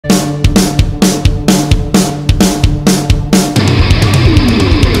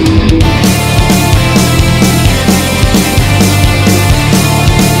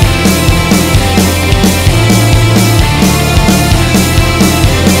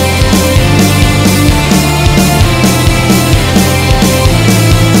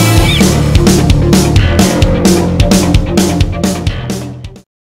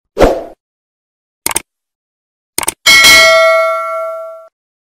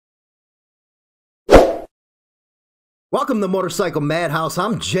Welcome to Motorcycle Madhouse.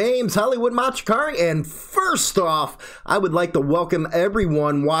 I'm James Hollywood Machikari, and first off, I would like to welcome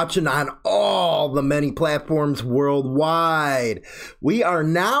everyone watching on all the many platforms worldwide. We are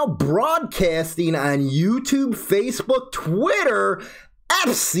now broadcasting on YouTube, Facebook, Twitter,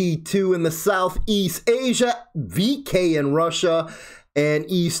 FC2 in the Southeast Asia, VK in Russia, and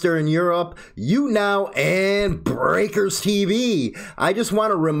Eastern Europe, YouNow, and Breakers TV. I just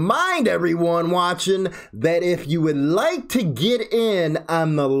want to remind everyone watching that if you would like to get in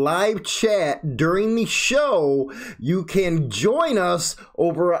on the live chat during the show, you can join us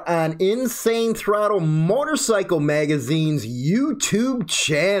over on Insane Throttle Motorcycle Magazine's YouTube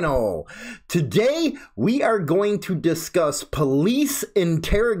channel. Today, we are going to discuss police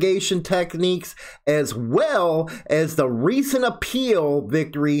interrogation techniques as well as the recent appeal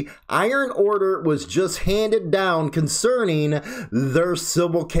victory Iron Order was just handed down concerning their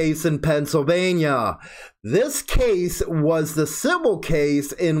civil case in Pennsylvania. This case was the civil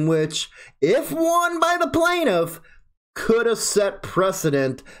case in which, if won by the plaintiff, could have set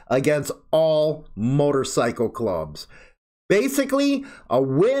precedent against all motorcycle clubs. Basically, a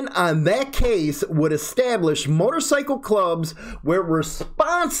win on that case would establish motorcycle clubs were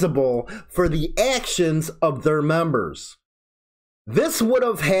responsible for the actions of their members. This would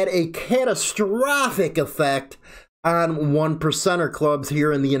have had a catastrophic effect on one percenter clubs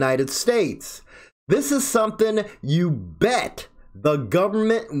here in the United States. This is something you bet the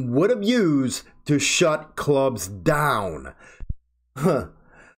government would have used to shut clubs down.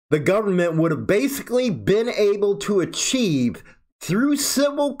 The government would have basically been able to achieve through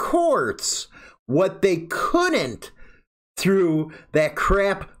civil courts what they couldn't through that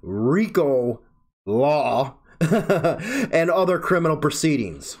crap RICO law and other criminal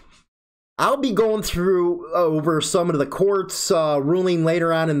proceedings. I'll be going through over some of the courts ruling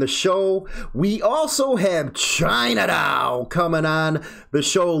later on in the show. We also have Chinatown coming on the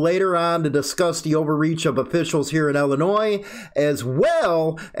show later on to discuss the overreach of officials here in Illinois, as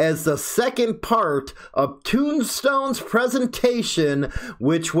well as the second part of Tombstone's presentation,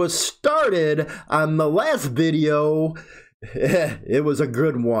 which was started on the last video. It was a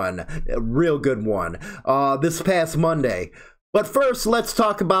good one, a real good one, this past Monday. But first, let's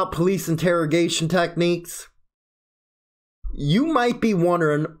talk about police interrogation techniques. You might be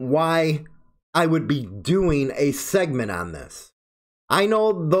wondering why I would be doing a segment on this. I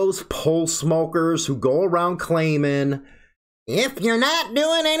know those pole smokers who go around claiming, if you're not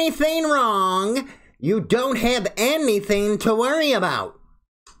doing anything wrong, you don't have anything to worry about.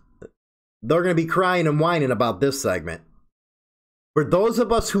 They're going to be crying and whining about this segment. For those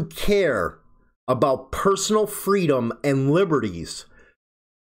of us who care about personal freedom and liberties,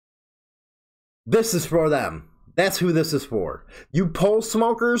 this is for them. That's who this is for. You pole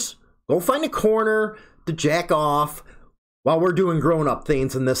smokers, go find a corner to jack off while we're doing grown-up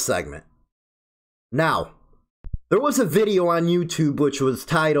things in this segment. Now, there was a video on YouTube which was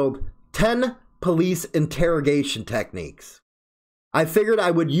titled 10 Police Interrogation Techniques. I figured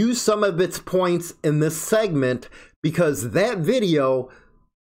I would use some of its points in this segment because that video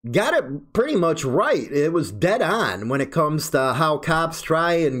got it pretty much right. It was dead on when it comes to how cops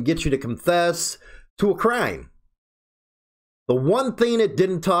try and get you to confess to a crime. The one thing it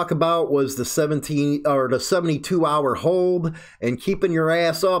didn't talk about was the 72-hour hold and keeping your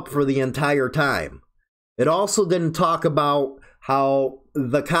ass up for the entire time. It also didn't talk about how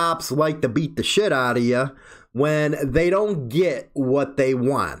the cops like to beat the shit out of you when they don't get what they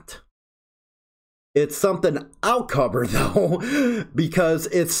want. It's something I'll cover, though, because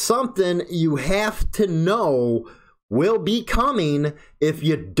it's something you have to know will be coming if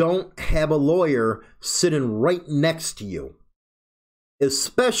you don't have a lawyer sitting right next to you,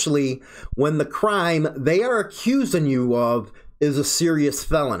 especially when the crime they are accusing you of is a serious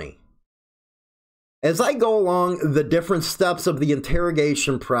felony. As I go along the different steps of the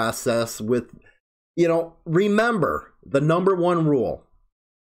interrogation process with, remember the number one rule: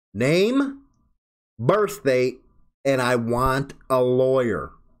 name, birth date, and I want a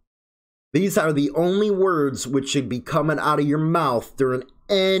lawyer. These are the only words which should be coming out of your mouth during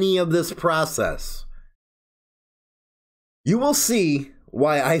any of this process. You will see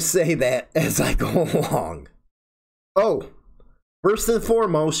why I say that as I go along. Oh, first and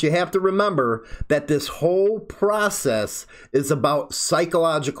foremost, you have to remember that this whole process is about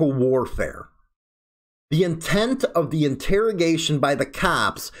psychological warfare. The intent of the interrogation by the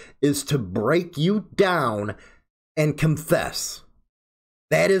cops is to break you down and confess.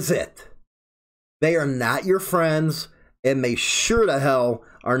 That is it. They are not your friends, and they sure to hell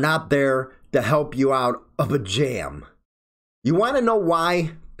are not there to help you out of a jam. You want to know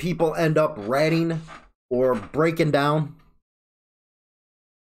why people end up ratting or breaking down,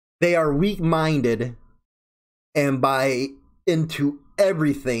 they are weak-minded and buy into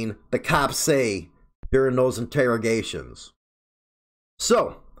everything the cops say during those interrogations.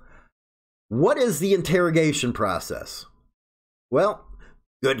 So, what is the interrogation process? Well,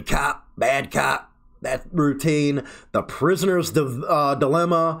 good cop, bad cop, that routine. The prisoner's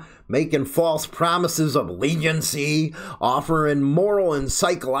dilemma, making false promises of leniency, offering moral and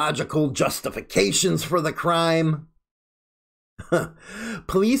psychological justifications for the crime.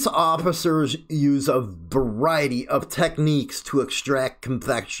 Police officers use a variety of techniques to extract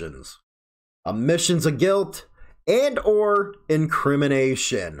confessions, admissions of guilt, and or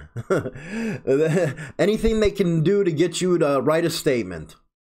incrimination. Anything they can do to get you to write a statement.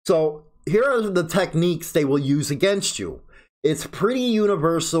 So here are the techniques they will use against you. It's pretty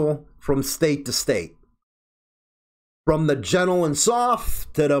universal from state to state. From the gentle and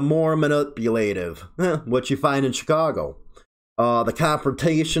soft to the more manipulative, what you find in Chicago. The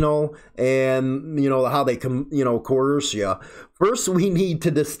confrontational and, how they coerce you. First, we need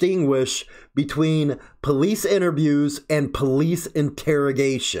to distinguish between police interviews and police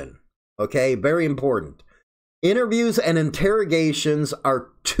interrogation. Okay, very important. Interviews and interrogations are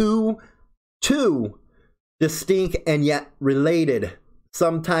two distinct and yet related,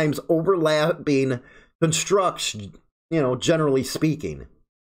 sometimes overlapping constructs, generally speaking.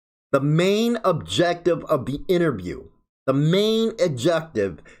 The main objective of the interview,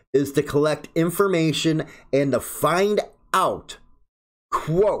 is to collect information and to find out,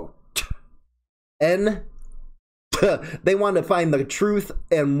 quote, and they want to find the truth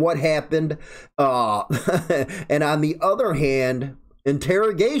and what happened. And on the other hand,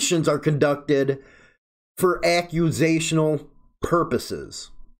 interrogations are conducted for accusational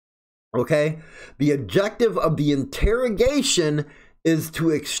purposes. Okay? The objective of the interrogation is to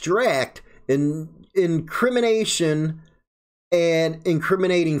extract incrimination and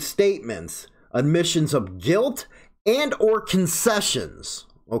incriminating statements, admissions of guilt, and or concessions.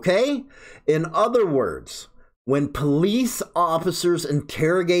 Okay? In other words, when police officers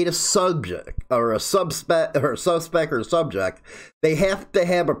interrogate a subject or a suspect or subject, they have to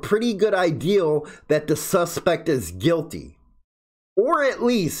have a pretty good idea that the suspect is guilty. Or at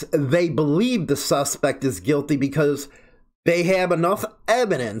least they believe the suspect is guilty because they have enough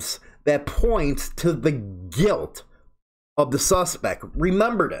evidence that points to the guilt of the suspect.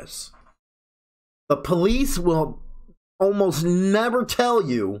 Remember this. The police will almost never tell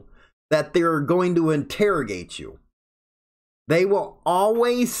you that they're going to interrogate you. They will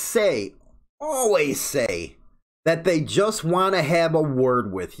always say that they just want to have a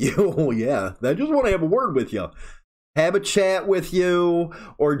word with you. Yeah, they just want to have a word with you. Have a chat with you,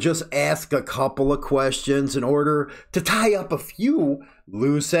 or just ask a couple of questions in order to tie up a few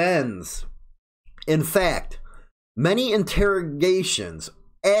loose ends. In fact, many interrogations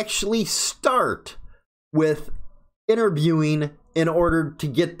actually start with interviewing in order to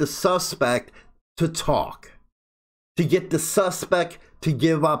get the suspect to talk, to get the suspect to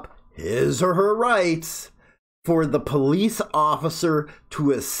give up his or her rights, for the police officer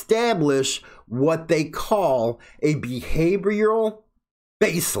to establish what they call a behavioral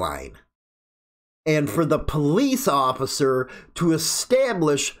baseline, and for the police officer to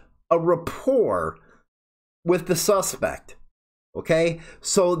establish a rapport with the suspect. Okay,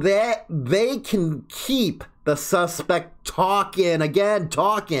 so that they can keep the suspect talking.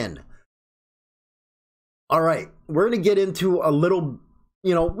 All right, we're going to get into a little,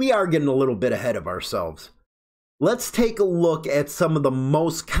 we are getting a little bit ahead of ourselves. Let's take a look at some of the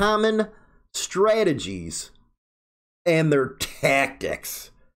most common strategies and their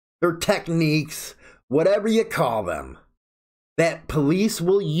tactics, their techniques, whatever you call them, that police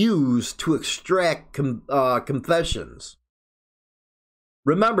will use to extract confessions.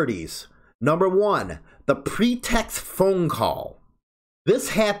 Remember these. Number one, the pretext phone call. This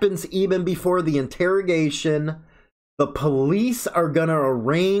happens even before the interrogation. The police are going to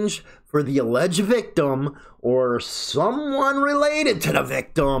arrange for the alleged victim or someone related to the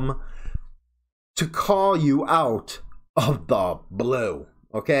victim to call you out of the blue.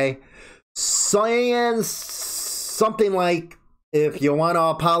 Okay? Saying something like, if you want to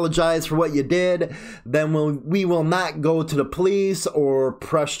apologize for what you did, then we will not go to the police or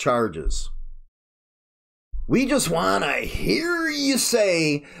press charges. We just want to hear you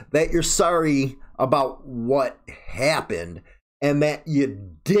say that you're sorry about what happened and that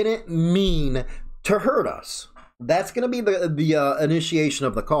you didn't mean to hurt us. That's going to be the initiation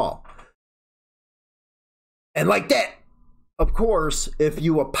of the call. And like that, of course, if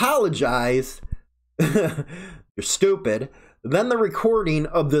you apologize, you're stupid, then the recording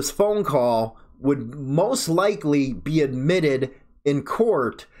of this phone call would most likely be admitted in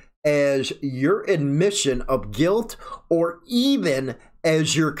court as your admission of guilt or even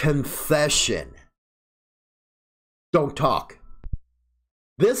as your confession. Don't talk.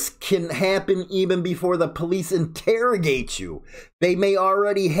 This can happen even before the police interrogate you. They may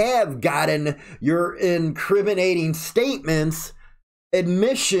already have gotten your incriminating statements,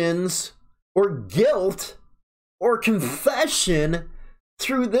 admissions, or guilt or confession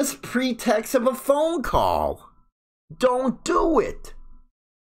through this pretext of a phone call. Don't do it.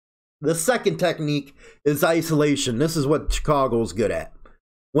 The second technique is isolation. This is what Chicago's good at.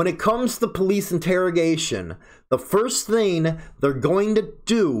 When it comes to police interrogation, the first thing they're going to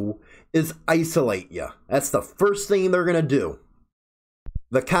do is isolate you. That's the first thing they're going to do.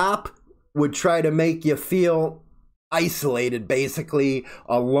 The cop would try to make you feel isolated, basically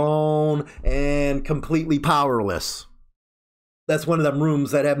alone and completely powerless. That's one of them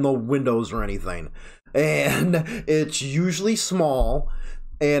rooms that have no windows or anything. And it's usually small.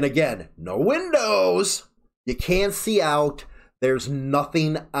 And again, no windows. You can't see out. There's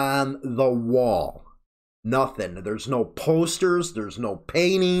nothing on the wall. Nothing. There's no posters. There's no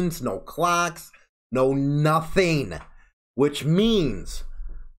paintings. No clocks. No nothing. Which means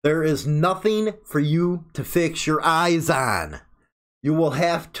there is nothing for you to fix your eyes on. You will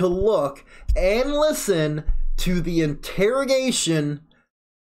have to look and listen to the interrogation,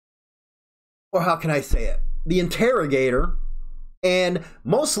 or how can I say it? The interrogator, and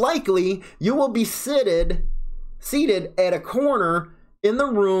most likely you will be seated at a corner in the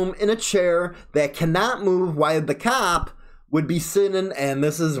room in a chair that cannot move, while the cop would be sitting, and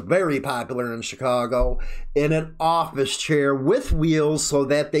this is very popular in Chicago, in an office chair with wheels so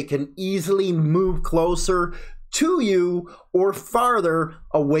that they can easily move closer to you or farther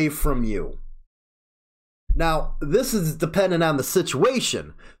away from you. Now, this is dependent on the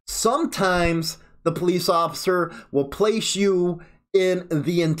situation. Sometimes the police officer will place you in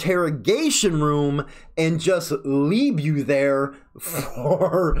the interrogation room and just leave you there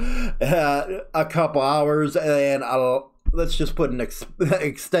for a couple hours, and let's just put an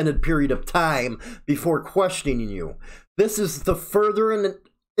extended period of time before questioning you. This is to further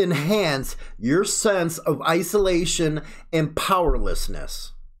enhance your sense of isolation and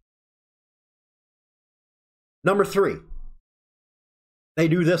powerlessness. Number 3, they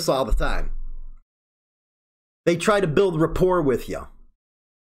do this all the time. They try to build rapport with you.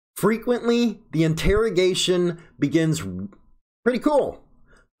 Frequently, the interrogation begins pretty cool.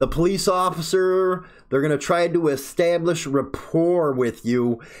 The police officer, they're going to try to establish rapport with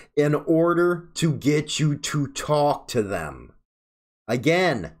you in order to get you to talk to them.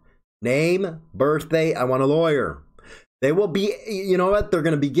 Again, name, birthday, I want a lawyer. They will be, you know what, they're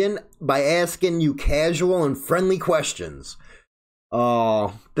going to begin by asking you casual and friendly questions.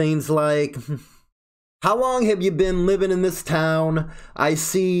 Things like, how long have you been living in this town? I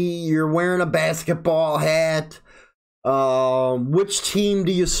see you're wearing a basketball hat. Which team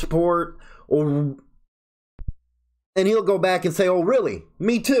do you support? And he'll go back and say, oh, really?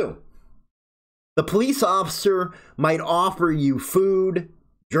 Me too. The police officer might offer you food,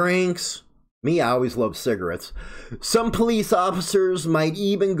 drinks. Me, I always love cigarettes. Some police officers might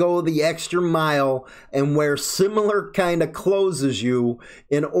even go the extra mile and wear similar kind of clothes as you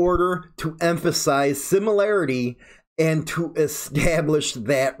in order to emphasize similarity and to establish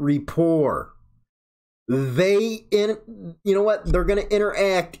that rapport. You know what? They're going to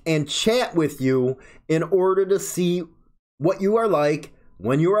interact and chat with you in order to see what you are like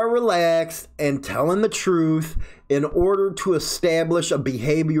when you are relaxed and telling the truth, in order to establish a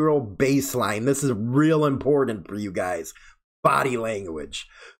behavioral baseline. This is real important for you guys. Body language.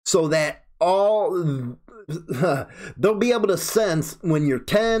 So that they'll be able to sense when you're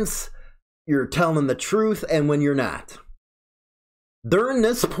tense, you're telling the truth, and when you're not. During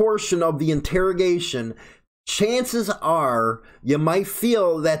this portion of the interrogation, chances are you might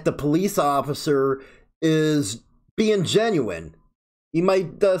feel that the police officer is being genuine. He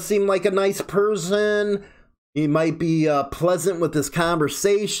might seem like a nice person. He might be pleasant with his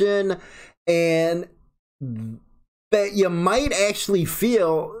conversation, and that you might actually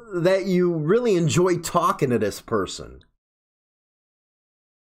feel that you really enjoy talking to this person.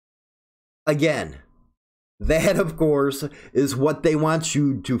 Again, that, of course, is what they want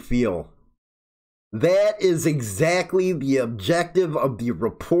you to feel. That is exactly the objective of the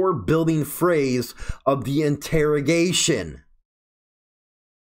rapport-building phrase of the interrogation.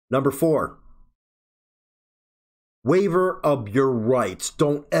 Number 4, waiver of your rights.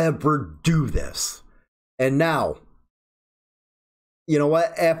 Don't ever do this. And now, you know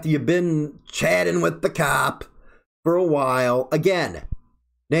what? After you've been chatting with the cop for a while, again,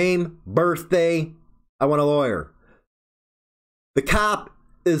 Name, birthday, I want a lawyer. The cop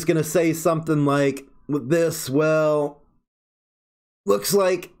is going to say something like this, well, looks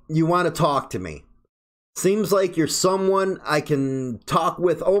like you want to talk to me. Seems like you're someone I can talk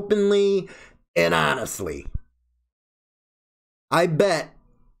with openly and honestly. I bet,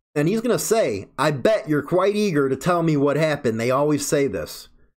 and he's going to say, I bet you're quite eager to tell me what happened. They always say this.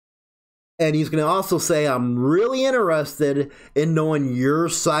 And he's going to also say, I'm really interested in knowing your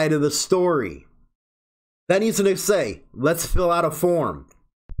side of the story. Then he's going to say, let's fill out a form.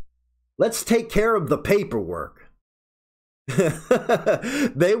 Let's take care of the paperwork.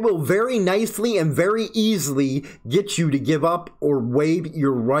 They will very nicely and very easily get you to give up or waive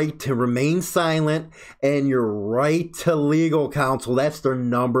your right to remain silent and your right to legal counsel. That's their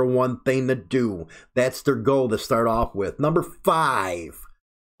number one thing to do. That's their goal to start off with. Number 5.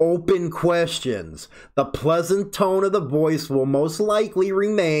 Open questions. The pleasant tone of the voice will most likely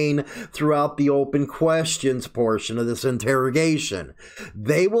remain throughout the open questions portion of this interrogation.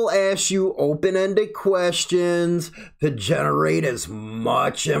 They will ask you open-ended questions to generate as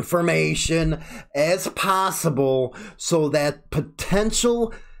much information as possible so that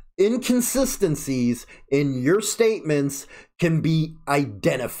potential inconsistencies in your statements can be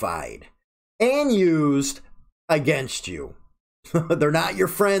identified and used against you. They're not your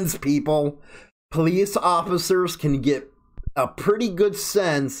friends, people. Police officers can get a pretty good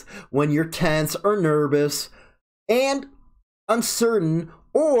sense when you're tense or nervous and uncertain,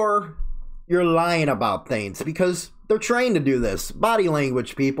 or you're lying about things, because they're trained to do this. Body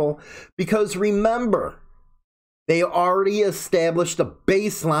language, people. Because remember, they already established a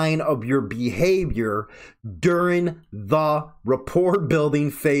baseline of your behavior during the rapport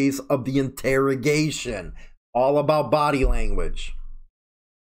building phase of the interrogation. All about body language.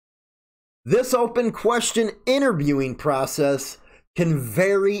 This open question interviewing process can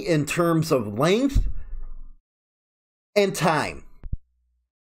vary in terms of length and time.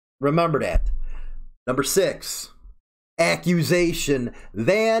 Remember that. Number 6, accusation.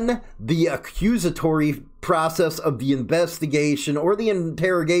 Then the accusatory process of the investigation or the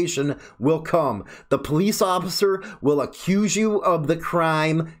interrogation will come. The police officer will accuse you of the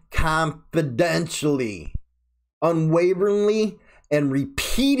crime confidentially. Unwaveringly and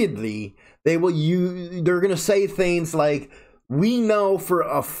repeatedly, they're going to say things like, we know for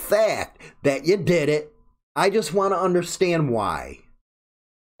a fact that you did it. I just want to understand why.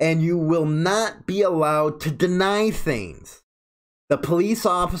 And you will not be allowed to deny things. The police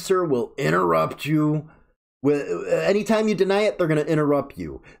officer will interrupt you. Anytime you deny it, they're going to interrupt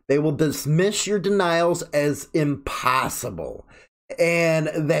you. They will dismiss your denials as impossible, and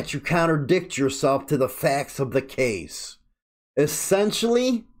that you contradict yourself to the facts of the case.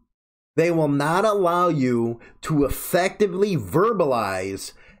 Essentially, they will not allow you to effectively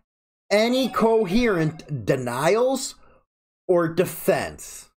verbalize any coherent denials or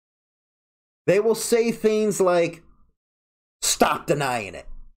defense. They will say things like, stop denying it.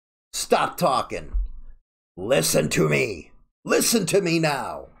 Stop talking. Listen to me. Listen to me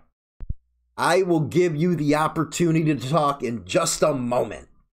now. I will give you the opportunity to talk in just a moment.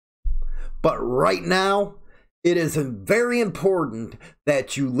 But right now, it is very important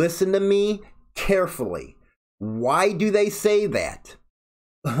that you listen to me carefully. Why do they say that?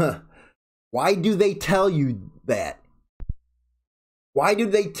 Why do they tell you that? Why do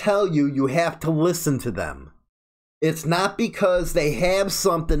they tell you you have to listen to them? It's not because they have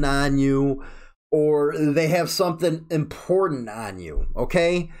something on you or they have something important on you,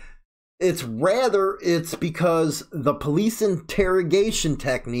 okay? It's because the police interrogation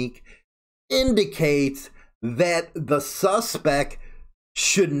technique indicates that the suspect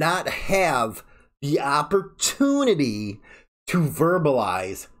should not have the opportunity to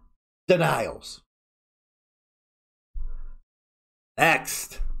verbalize denials.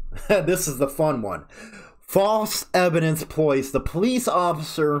 Next, this is the fun one. False evidence ploys. The police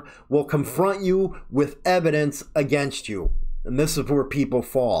officer will confront you with evidence against you. And this is where people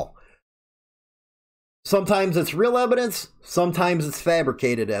fall. Sometimes it's real evidence, sometimes it's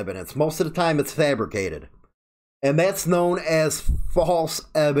fabricated evidence. Most of the time it's fabricated. And that's known as false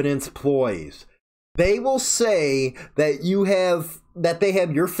evidence ploys. They will say that they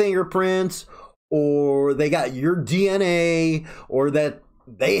have your fingerprints, or they got your DNA, or that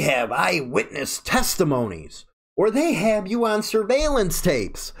they have eyewitness testimonies, or they have you on surveillance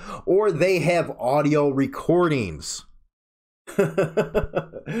tapes, or they have audio recordings.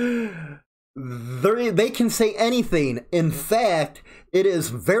 They can say anything. In fact, it is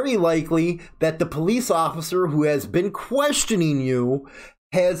very likely that the police officer who has been questioning you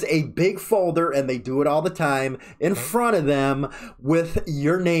has a big folder, and they do it all the time, in front of them with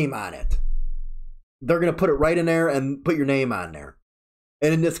your name on it. They're going to put it right in there and put your name on there.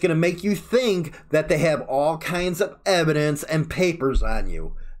 And it's going to make you think that they have all kinds of evidence and papers on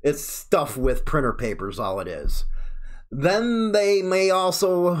you. It's stuff with printer papers, all it is. Then they may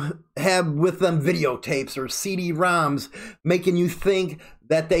also have with them videotapes or CD-ROMs, making you think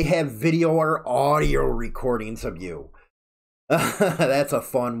that they have video or audio recordings of you. That's a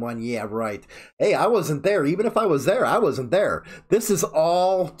fun one. Yeah, right. Hey, I wasn't there. Even if I was there, I wasn't there. This is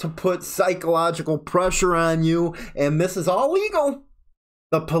all to put psychological pressure on you, and this is all legal.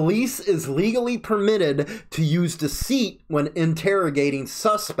 The police is legally permitted to use deceit when interrogating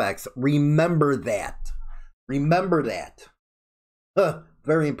suspects. Remember that. Remember that.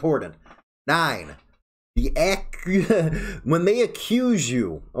 Very important. 9. When they accuse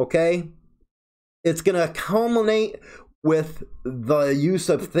you, okay, it's going to culminate with the use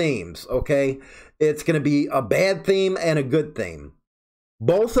of themes, okay? It's going to be a bad theme and a good theme,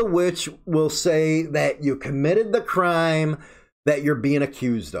 both of which will say that you committed the crime that you're being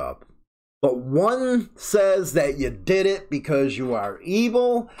accused of. But one says that you did it because you are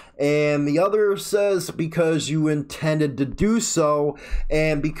evil, and the other says because you intended to do so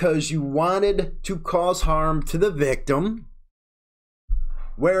and because you wanted to cause harm to the victim.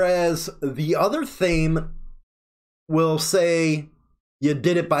 Whereas the other theme will say you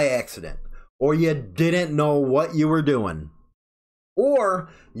did it by accident, or you didn't know what you were doing, or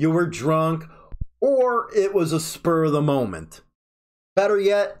you were drunk, or it was a spur of the moment. Better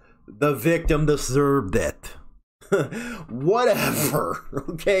yet, the victim deserved it. Whatever,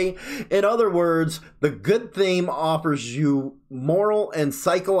 okay? In other words, the good theme offers you moral and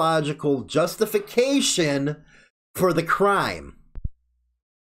psychological justification for the crime.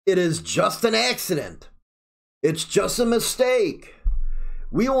 It is just an accident. It's just a mistake.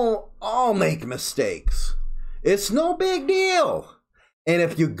 We will all make mistakes. It's no big deal. And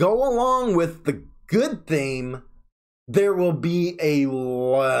if you go along with the good theme, there will be a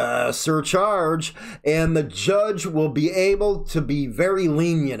lesser charge, and the judge will be able to be very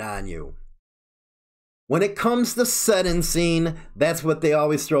lenient on you. When it comes to sentencing, that's what they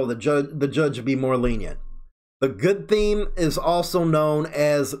always throw. The judge will be more lenient. The good theme is also known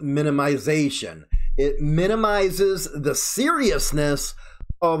as minimization. It minimizes the seriousness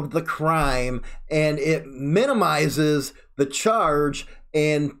of the crime, and it minimizes the charge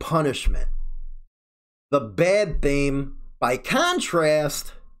and punishment. The bad theme, by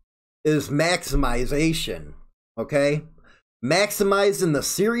contrast, is maximization, okay? Maximizing the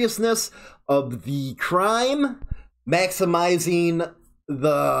seriousness of the crime, maximizing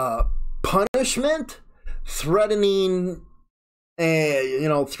the punishment, threatening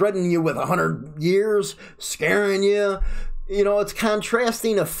you with 100 years, scaring you. It's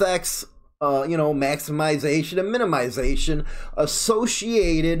contrasting effects, maximization and minimization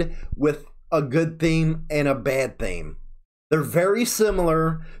associated with a good theme and a bad theme. They're very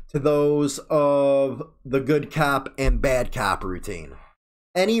similar to those of the good cop and bad cop routine.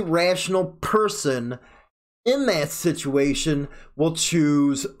 Any rational person in that situation will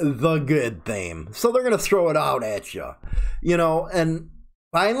choose the good theme. So they're going to throw it out at you. And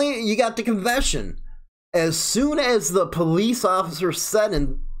finally, you got the confession. As soon as the police officer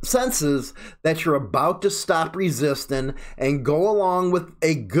senses that you're about to stop resisting and go along with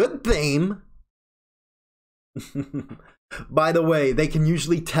a good theme, by the way, they can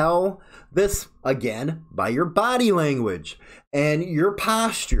usually tell this, again, by your body language and your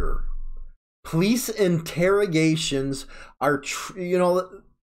posture. Police interrogations are,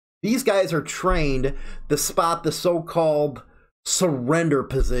 these guys are trained to spot the so-called surrender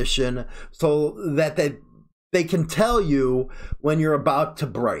position so that they can tell you when you're about to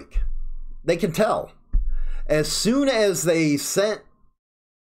break. They can tell. As soon as they sense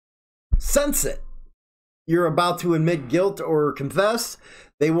it, you're about to admit guilt or confess,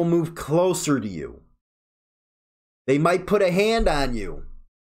 they will move closer to you. They might put a hand on you,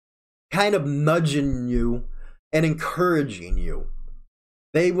 kind of nudging you and encouraging you.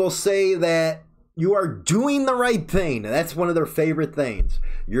 They will say that you are doing the right thing. That's one of their favorite things.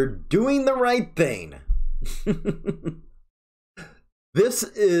 You're doing the right thing. This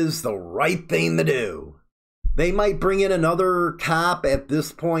is the right thing to do. They might bring in another cop at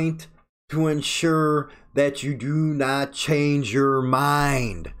this point to ensure that you do not change your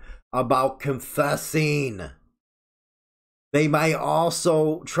mind about confessing. They might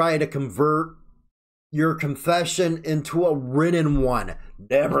also try to convert your confession into a written one.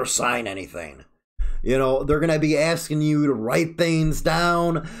 Never sign anything. You know, they're going to be asking you to write things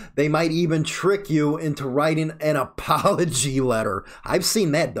down. They might even trick you into writing an apology letter. I've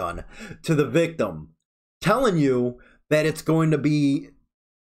seen that done to the victim, telling you that it's going to be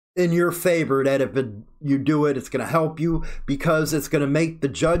in your favor, that if you do it, it's going to help you because it's going to make the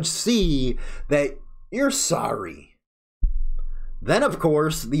judge see that you're sorry. Then, of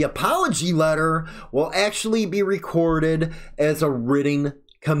course, the apology letter will actually be recorded as a written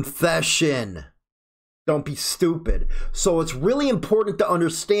confession. Don't be stupid. So it's really important to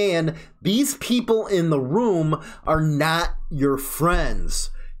understand these people in the room are not your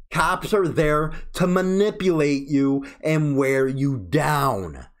friends. Cops are there to manipulate you and wear you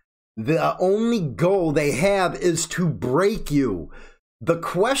down. The only goal they have is to break you. The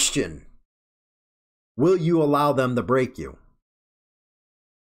question, will you allow them to break you?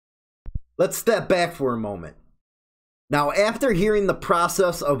 Let's step back for a moment. Now, after hearing the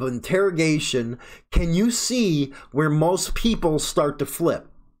process of interrogation, can you see where most people start to flip?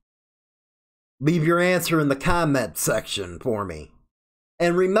 Leave your answer in the comment section for me.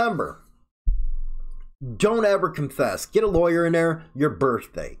 And remember, don't ever confess. Get a lawyer in there, your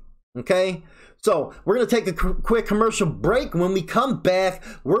birthday. Okay? So, we're going to take a quick commercial break. When we come back,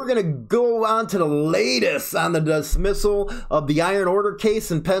 we're going to go on to the latest on the dismissal of the Iron Order case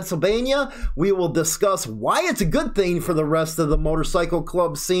in Pennsylvania. We will discuss why it's a good thing for the rest of the motorcycle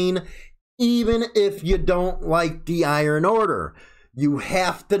club scene, even if you don't like the Iron Order. You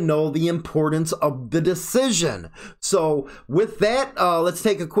have to know the importance of the decision. So with that, let's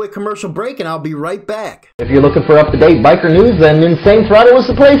take a quick commercial break and I'll be right back. If you're looking for up-to-date biker news, then Insane Throttle is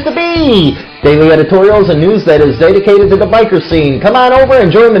the place to be. Daily editorials and news that is dedicated to the biker scene. Come on over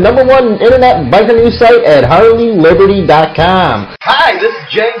and join the #1 internet biker news site at HarleyLiberty.com. Hi, this is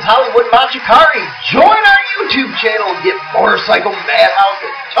James Hollywood Machikari. Join our YouTube channel and get Motorcycle Madhouse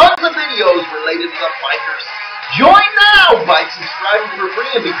and tons of videos related to the bikers. Join now by subscribing for free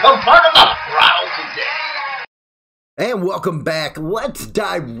and become part of the Throttle today. And welcome back. Let's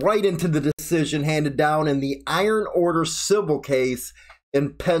dive right into the decision handed down in the Iron Order civil case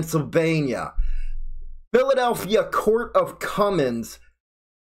in Pennsylvania. Philadelphia Court of Commons.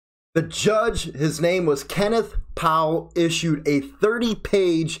 The judge, his name was Kenneth Powell, issued a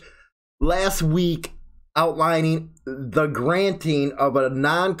 30-page last week outlining the granting of a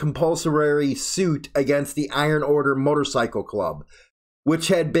non-compulsory suit against the Iron Order Motorcycle Club, which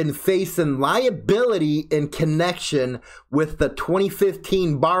had been facing liability in connection with the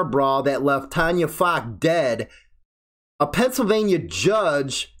 2015 bar brawl that left Tanya Falk dead. A Pennsylvania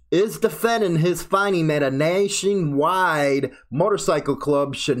judge is defending his finding that a nationwide motorcycle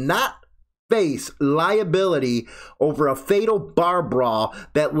club should not face liability over a fatal bar brawl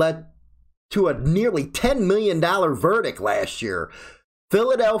that led to a nearly $10 million verdict last year.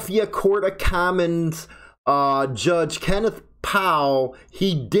 Philadelphia Court of Commons Judge Kenneth Powell,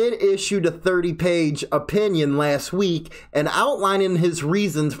 he did issue the 30-page opinion last week and outlining his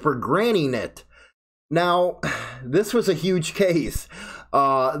reasons for granting it. Now, this was a huge case.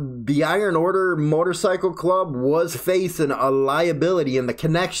 The Iron Order Motorcycle Club was facing a liability in the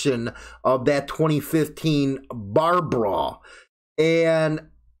connection of that 2015 bar brawl. And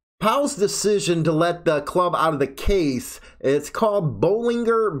Powell's decision to let the club out of the case, it's called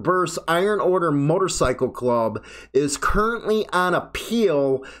Bollinger versus Iron Order Motorcycle Club, is currently on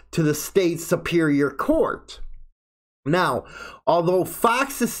appeal to the state Superior Court. Now, although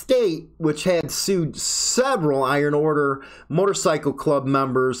Fox Estate, which had sued several Iron Order Motorcycle Club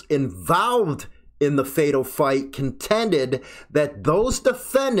members involved in the fatal fight, contended that those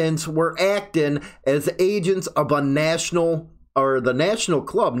defendants were acting as agents of a the national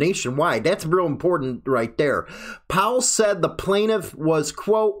club nationwide. That's real important right there. Powell said the plaintiff was,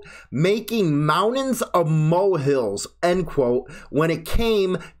 quote, making mountains of molehills, end quote, when it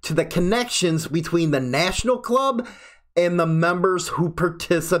came to the connections between the national club and the members who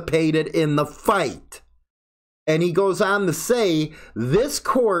participated in the fight. And he goes on to say, this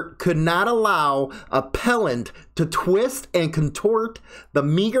court could not allow appellant to twist and contort the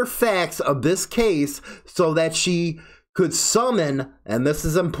meager facts of this case so that she could summon, and this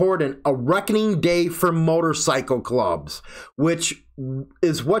is important, a reckoning day for motorcycle clubs, which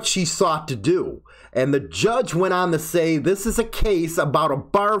is what she sought to do. And the judge went on to say this is a case about a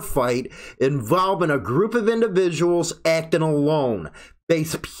bar fight involving a group of individuals acting alone,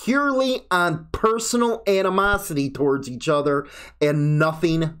 based purely on personal animosity towards each other and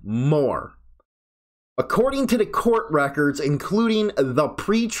nothing more. According to the court records, including the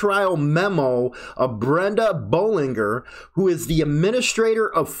pretrial memo of Brenda Bollinger, who is the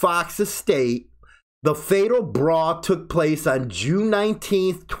administrator of Fox Estate, The fatal brawl took place on June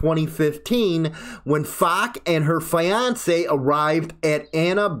 19th, 2015, when Falk and her fiance arrived at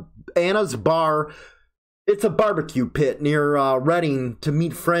Anna's bar. It's a barbecue pit near Reading to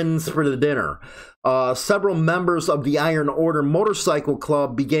meet friends for the dinner. Several members of the Iron Order Motorcycle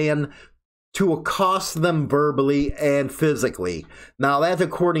Club began to accost them verbally and physically. Now, that's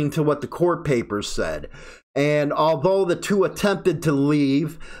according to what the court papers said. And although the two attempted to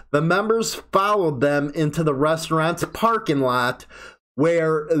leave, the members followed them into the restaurant's parking lot,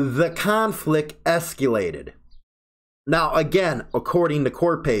 where the conflict escalated. Now, again, according to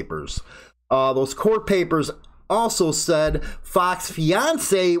court papers, those court papers also said Falk's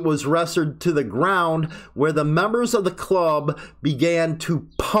fiance was wrestled to the ground, where the members of the club began to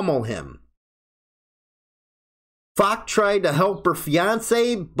pummel him. Falk tried to help her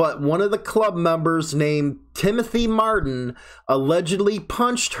fiance, but one of the club members named Timothy Martin allegedly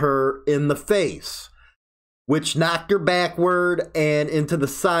punched her in the face, which knocked her backward and into the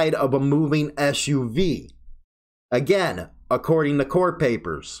side of a moving SUV. Again, according to court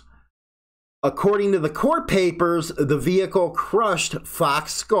papers. According to the court papers, the vehicle crushed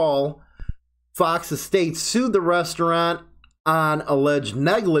Falk's skull. Falk's estate sued the restaurant on alleged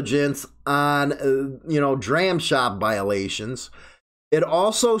negligence on, dram shop violations. It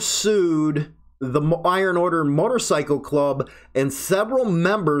also sued the Iron Order Motorcycle Club and several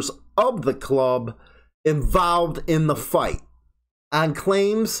members of the club involved in the fight on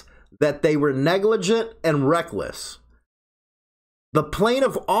claims that they were negligent and reckless. The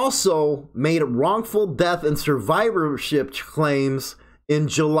plaintiff also made wrongful death and survivorship claims in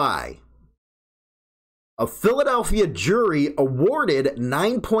July. A Philadelphia jury awarded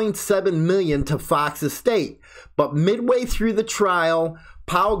 $9.7 million to Falk's estate, but midway through the trial,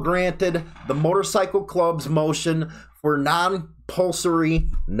 Powell granted the motorcycle club's motion for non-compulsory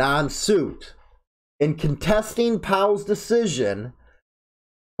non-suit. In contesting Powell's decision,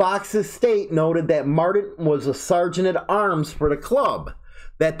 Falk's estate noted that Martin was a sergeant at arms for the club,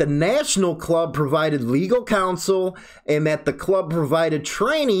 that the National Club provided legal counsel, and that the club provided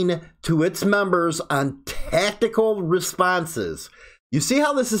training to its members on tactical responses. You see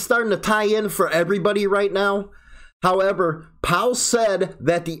how this is starting to tie in for everybody right now? However, Powell said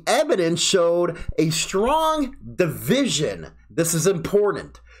that the evidence showed a strong division, this is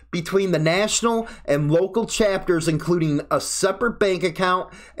important, between the national and local chapters, including a separate bank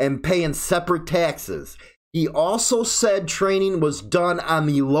account and paying separate taxes. He also said training was done on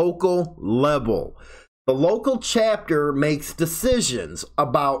the local level. The local chapter makes decisions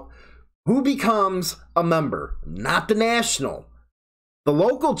about who becomes a member, not the national. The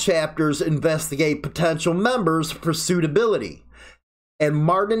local chapters investigate potential members for suitability. And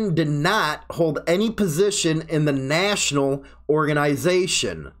Martin did not hold any position in the national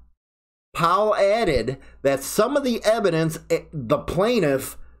organization. Powell added that some of the evidence the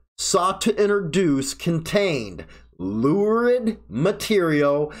plaintiff sought to introduce contained lurid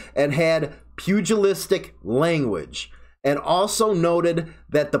material and had pugilistic language, and also noted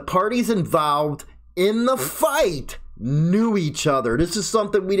that the parties involved in the fight knew each other. This is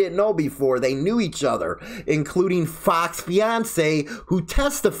something we didn't know before. They knew each other, including Falk's fiance, who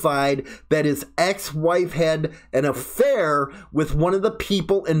testified that his ex-wife had an affair with one of the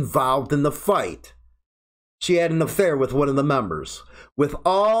people involved in the fight. She had an affair with one of the members. With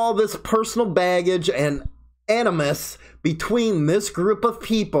all this personal baggage and animus between this group of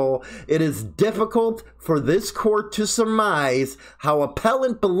people, it is difficult for this court to surmise how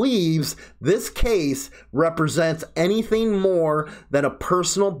appellant believes this case represents anything more than a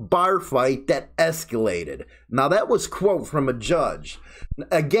personal bar fight that escalated. Now, that was a quote from a judge.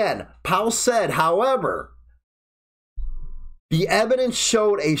 Again, Powell said, however, the evidence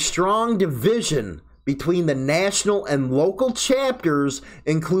showed a strong division between the national and local chapters,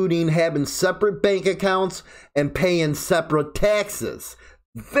 including having separate bank accounts and paying separate taxes.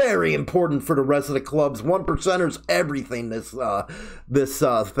 Very important for the rest of the clubs. 1%ers, everything, this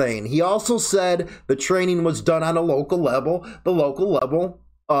thing. He also said the training was done on a local level. The local level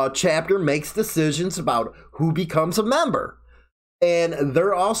chapter makes decisions about who becomes a member. And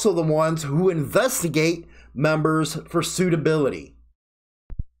they're also the ones who investigate members for suitability.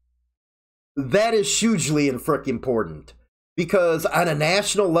 That is hugely and frick important, because on a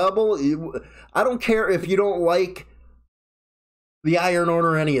national level, I don't care if you don't like the Iron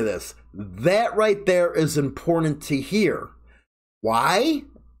Order or any of this. That right there is important to hear. Why?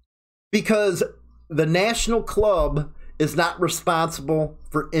 Because the national club is not responsible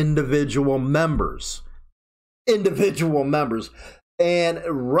for individual members. Individual members. And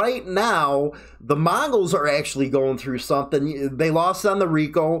right now, the Mongols are actually going through something. They lost on the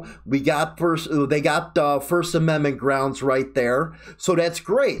RICO. They got First Amendment grounds right there. So that's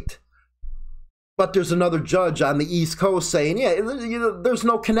great. But there's another judge on the East Coast saying, yeah, there's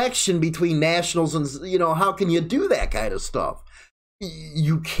no connection between nationals and, how can you do that kind of stuff?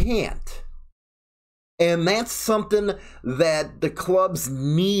 You can't. And that's something that the clubs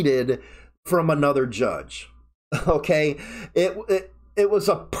needed from another judge. Okay, it was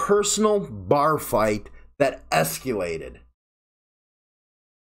a personal bar fight that escalated.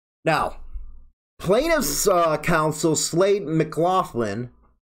 Now, plaintiff's counsel Slade McLaughlin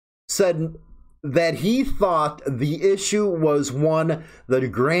said that he thought the issue was one that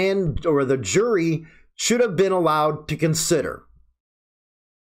the jury should have been allowed to consider.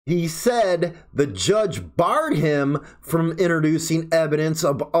 He said the judge barred him from introducing evidence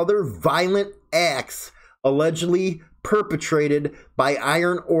of other violent acts allegedly perpetrated by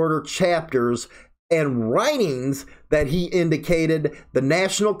Iron Order chapters and writings that he indicated the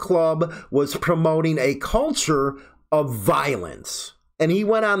National Club was promoting a culture of violence. And he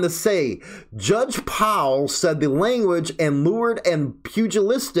went on to say, Judge Powell said the language and lurid and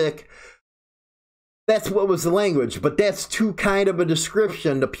pugilistic, that's what was the language, but that's too kind of a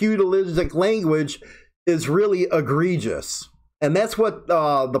description. The pugilistic language is really egregious. And that's what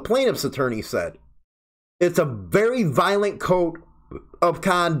the plaintiff's attorney said. It's a very violent code of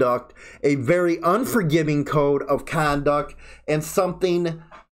conduct, a very unforgiving code of conduct, and something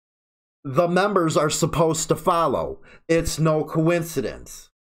the members are supposed to follow. It's no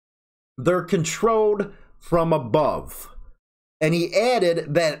coincidence. They're controlled from above. And he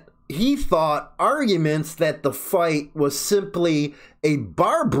added that he thought arguments that the fight was simply a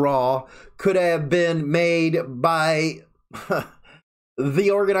bar brawl could have been made by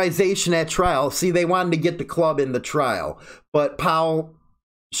the organization at trial. See, they wanted to get the club in the trial, but Powell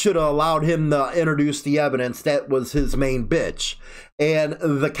should have allowed him to introduce the evidence. That was his main bitch. And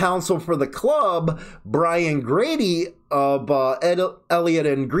the counsel for the club, Brian Grady of Elliott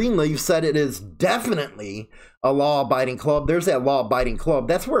and Greenleaf, said it is definitely a law-abiding club. There's that law-abiding club.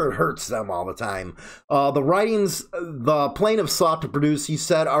 That's where it hurts them all the time. The writings the plaintiff sought to produce, he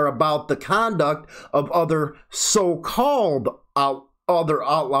said, are about the conduct of other so-called other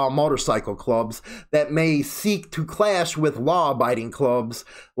outlaw motorcycle clubs that may seek to clash with law-abiding clubs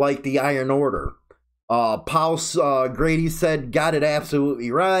like the Iron Order. Powell, Grady said, got it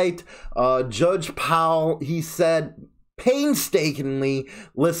absolutely right. Judge Powell, he said, painstakingly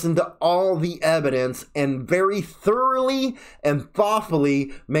listened to all the evidence and very thoroughly and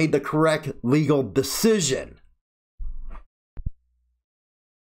thoughtfully made the correct legal decision.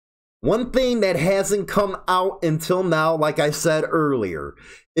 One thing that hasn't come out until now, like I said earlier,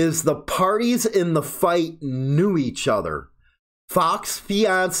 is the parties in the fight knew each other. Fox's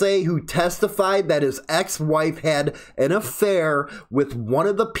fiance, who testified that his ex-wife had an affair with one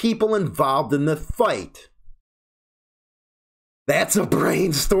of the people involved in the fight. That's a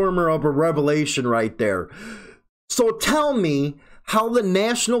brainstormer of a revelation right there. So tell me how the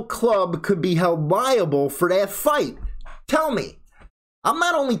National Club could be held liable for that fight. Tell me. I'm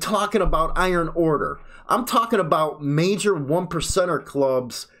not only talking about Iron Order. I'm talking about major 1%er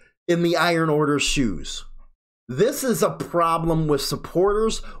clubs in the Iron Order shoes. This is a problem with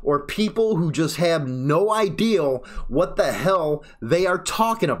supporters or people who just have no idea what the hell they are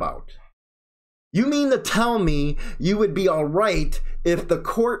talking about. You mean to tell me you would be all right if the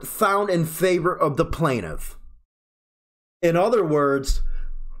court found in favor of the plaintiff? In other words,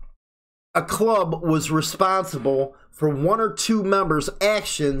 a club was responsible for one or two members'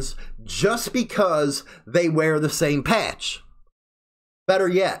 actions just because they wear the same patch. Better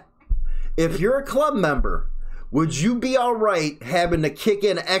yet, if you're a club member, would you be all right having to kick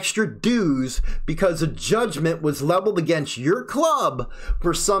in extra dues because a judgment was leveled against your club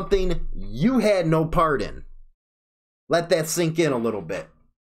for something you had no part in? Let that sink in a little bit.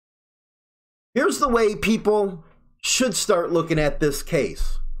 Here's the way people should start looking at this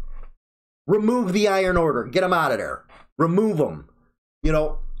case. Remove the Iron Order. Get them out of there. Remove them.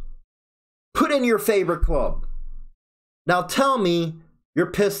 Put in your favorite club. Now tell me you're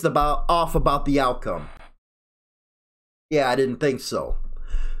pissed off about the outcome. Yeah, I didn't think so.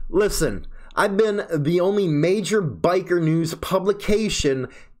 Listen, I've been the only major biker news publication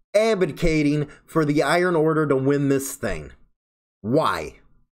advocating for the Iron Order to win this thing. Why?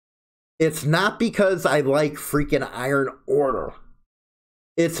 It's not because I like freaking Iron Order.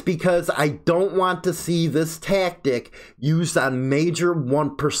 It's because I don't want to see this tactic used on major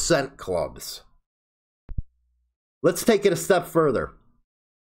 1% clubs. Let's take it a step further.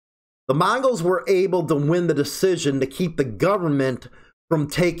 The Mongols were able to win the decision to keep the government from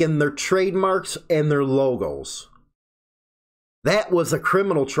taking their trademarks and their logos. That was a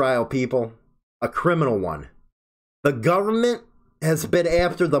criminal trial, people. A criminal one. The government has been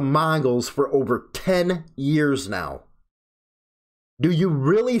after the Mongols for over 10 years now. Do you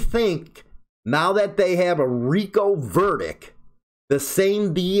really think, now that they have a RICO verdict, the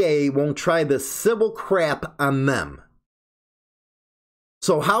same DA won't try the civil crap on them?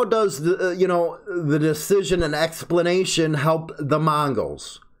 So how does the decision and explanation help the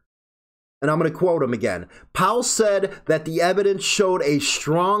Mongols? And I'm going to quote him again. Powell said that the evidence showed a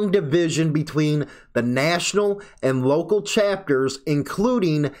strong division between the national and local chapters,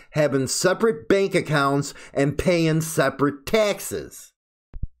 including having separate bank accounts and paying separate taxes.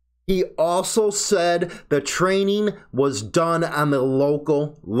 He also said the training was done on the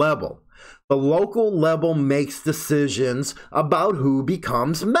local level. The local level makes decisions about who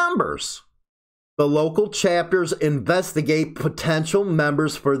becomes members. The local chapters investigate potential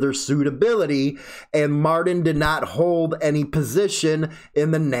members for their suitability, and Martin did not hold any position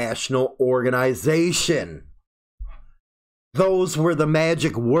in the national organization. Those were the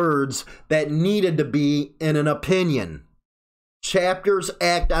magic words that needed to be in an opinion. Chapters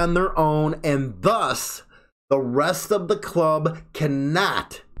act on their own, and thus the rest of the club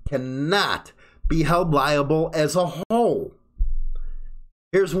cannot be held liable as a whole.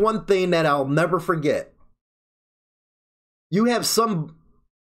 Here's one thing that I'll never forget. You have some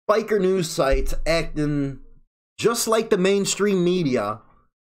biker news sites acting just like the mainstream media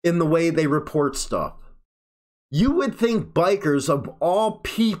in the way they report stuff. You would think bikers of all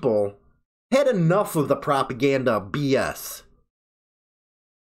people had enough of the propaganda BS.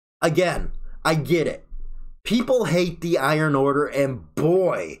 Again, I get it. People hate the Iron Order, and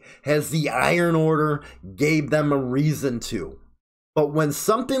boy, has the Iron Order gave them a reason to. But when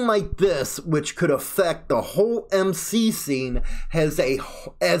something like this, which could affect the whole MC scene as a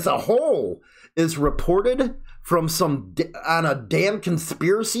whole, is reported from on a damn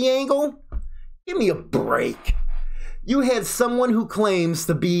conspiracy angle, give me a break. You had someone who claims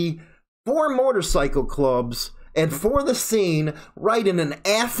to be for motorcycle clubs and for the scene writing an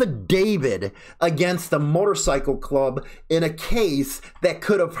affidavit against a motorcycle club in a case that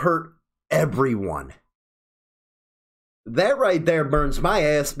could have hurt everyone. That right there burns my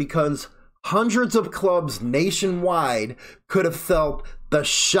ass, because hundreds of clubs nationwide could have felt the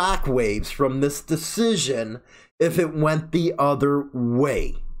shockwaves from this decision if it went the other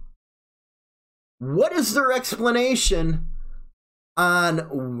way. What is their explanation on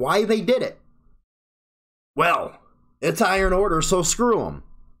why they did it? Well, it's Iron Order, so screw them.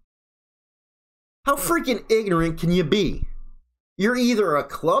 How freaking ignorant can you be? You're either a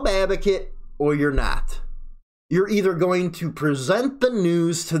club advocate or you're not. You're either going to present the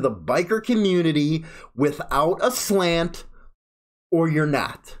news to the biker community without a slant, or you're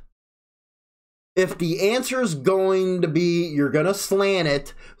not. If the answer is going to be you're going to slant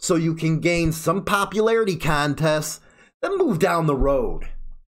it so you can gain some popularity contests, then move down the road.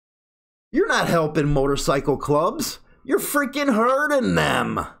 You're not helping motorcycle clubs. You're freaking hurting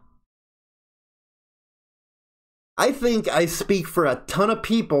them. I think I speak for a ton of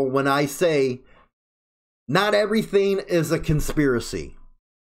people when I say not everything is a conspiracy.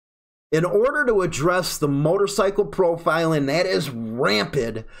 In order to address the motorcycle profiling that is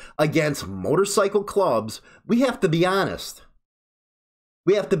rampant against motorcycle clubs, we have to be honest.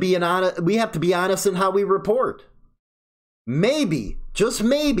 We have to be honest in how we report. Maybe, just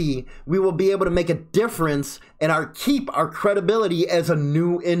maybe, we will be able to make a difference and keep our credibility as a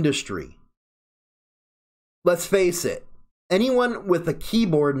new industry. Let's face it. Anyone with a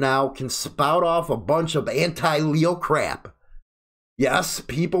keyboard now can spout off a bunch of anti-Leo crap. Yes,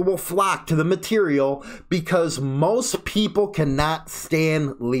 people will flock to the material because most people cannot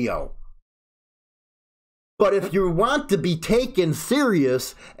stand Leo. But if you want to be taken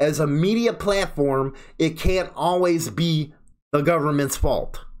serious as a media platform, it can't always be the government's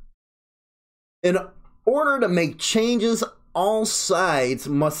fault. In order to make changes, all sides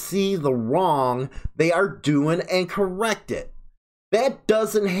must see the wrong they are doing and correct it. That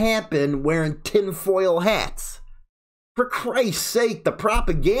doesn't happen wearing tinfoil hats. For Christ's sake, the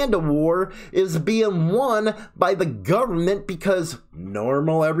propaganda war is being won by the government because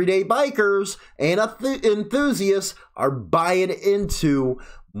normal everyday bikers and enthusiasts are buying into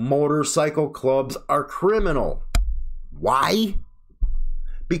motorcycle clubs are criminal. Why?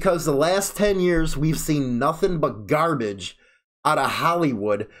 Because the last 10 years we've seen nothing but garbage out of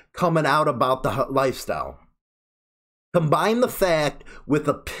Hollywood coming out about the lifestyle. Combine the fact with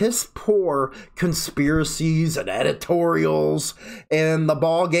the piss-poor conspiracies and editorials, and the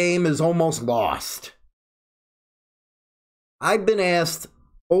ball game is almost lost. I've been asked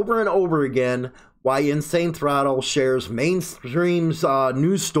over and over again why Insane Throttle shares mainstream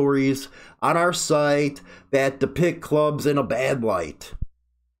news stories on our site that depict clubs in a bad light.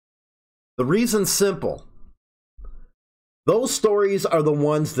 The reason's simple. Those stories are the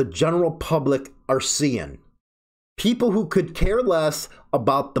ones the general public are seeing. People who could care less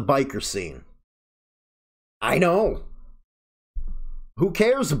about the biker scene. I know. Who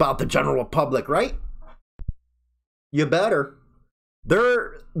cares about the general public, right? You better.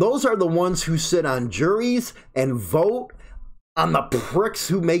 Those are the ones who sit on juries and vote on the pricks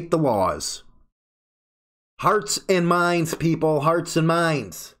who make the laws. Hearts and minds, people, hearts and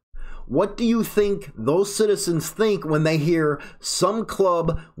minds. What do you think those citizens think when they hear some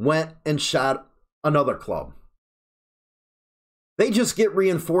club went and shot another club? They just get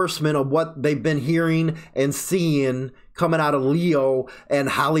reinforcement of what they've been hearing and seeing coming out of Leo and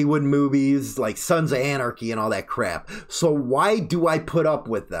Hollywood movies like Sons of Anarchy and all that crap. So why do I put up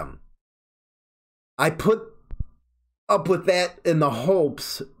with them? I put up with that in the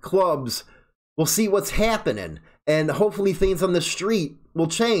hopes clubs will see what's happening and hopefully things on the street will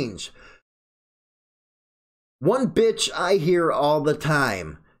change. One bitch I hear all the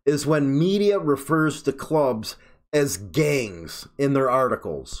time is when media refers to clubs as gangs in their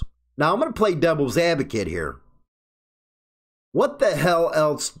articles. Now, I'm going to play devil's advocate here. What the hell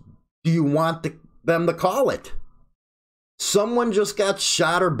else do you want them to call it? Someone just got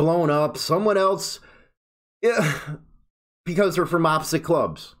shot or blown up. Someone else, because they're from opposite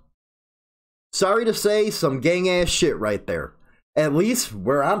clubs. Sorry to say, some gang-ass shit right there. At least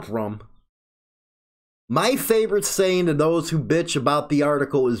where I'm from. My favorite saying to those who bitch about the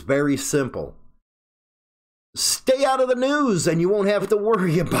article is very simple. Stay out of the news and you won't have to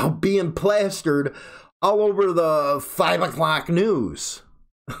worry about being plastered all over the 5 o'clock news.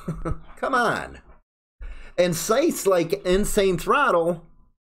 Come on. And sites like Insane Throttle,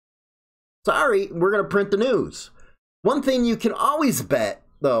 sorry, we're going to print the news. One thing you can always bet,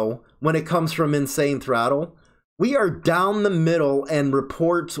 though, when it comes from Insane Throttle, we are down the middle and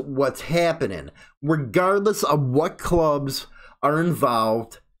report what's happening, regardless of what clubs are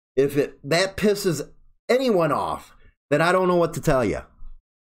involved. If that pisses anyone off, then I don't know what to tell you.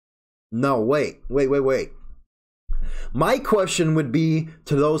 No, wait. My question would be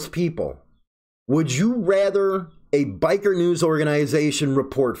to those people. Would you rather a biker news organization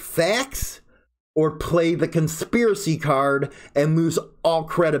report facts or play the conspiracy card and lose all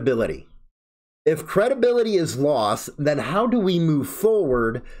credibility? If credibility is lost, then how do we move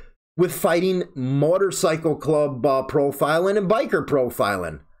forward with fighting motorcycle club profiling and biker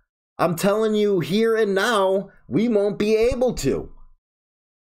profiling? I'm telling you here and now, we won't be able to.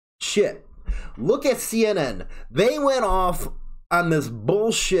 Shit. Look at CNN. They went off on this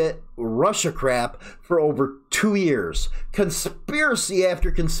bullshit Russia crap for over 2 years. Conspiracy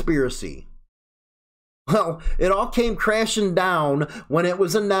after conspiracy. Well, it all came crashing down when it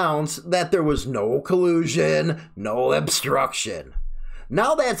was announced that there was no collusion, no obstruction.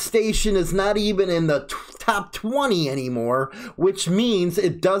 Now that station is not even in the top 20 anymore, which means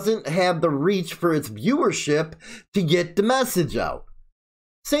it doesn't have the reach for its viewership to get the message out.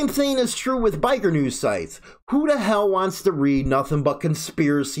 Same thing is true with biker news sites. Who the hell wants to read nothing but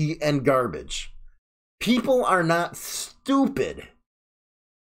conspiracy and garbage? People are not stupid.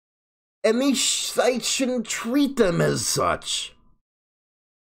 And these sites shouldn't treat them as such.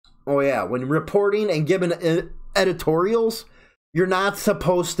 Oh yeah, when reporting and giving editorials, you're not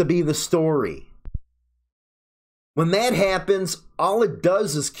supposed to be the story. When that happens, all it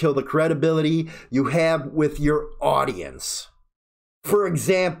does is kill the credibility you have with your audience. For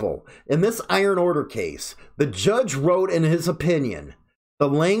example, in this Iron Order case, the judge wrote in his opinion, the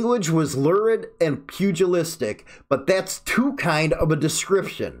language was lurid and pugilistic, but that's too kind of a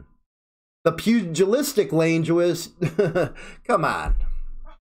description. The pugilistic language, come on.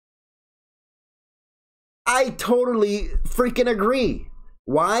 I totally freaking agree.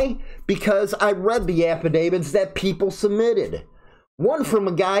 Why? Because I read the affidavits that people submitted. One from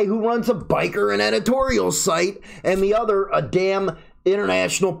a guy who runs a biker and editorial site, and the other a damn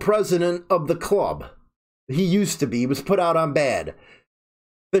international president of the club. He used to be, he was put out on bad.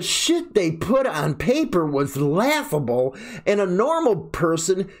 The shit they put on paper was laughable, and a normal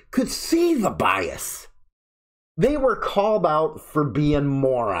person could see the bias. They were called out for being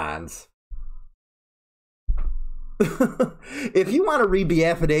morons. If you want to read the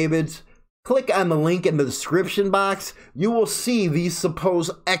affidavits, click on the link in the description box. You will see these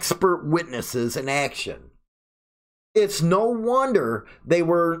supposed expert witnesses in action. It's no wonder they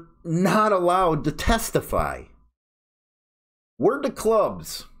were not allowed to testify. Word to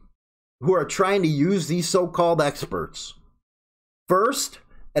clubs who are trying to use these so-called experts. First,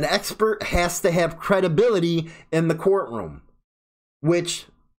 an expert has to have credibility in the courtroom, which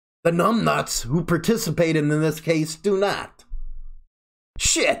the numbnuts who participated in this case do not.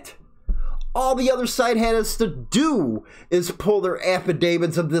 Shit! All the other side has to do is pull their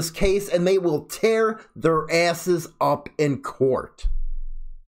affidavits of this case and they will tear their asses up in court.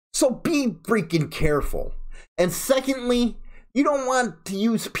 So be freaking careful. And secondly, you don't want to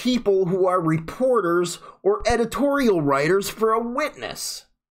use people who are reporters or editorial writers for a witness.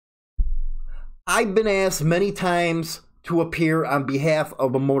 I've been asked many times to appear on behalf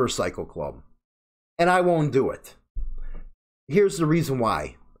of a motorcycle club, and I won't do it. Here's the reason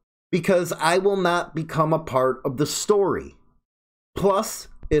why. Because I will not become a part of the story. Plus,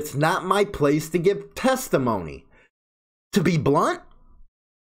 it's not my place to give testimony. To be blunt,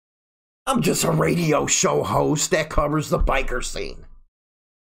 I'm just a radio show host that covers the biker scene.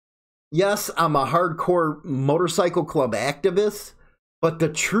 Yes, I'm a hardcore motorcycle club activist, but the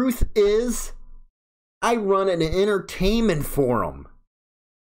truth is, I run an entertainment forum.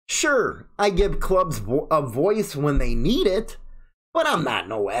 Sure, I give clubs a voice when they need it, but I'm not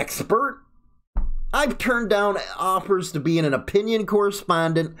no expert. I've turned down offers to be an opinion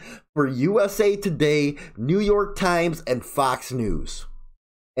correspondent for USA Today, New York Times, and Fox News.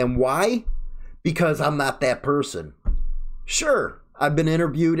 And why? Because I'm not that person. Sure, I've been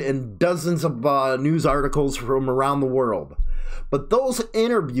interviewed in dozens of news articles from around the world. But those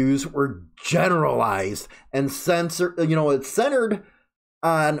interviews were generalized and it's centered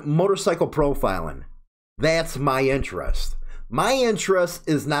on motorcycle profiling. That's my interest. My interest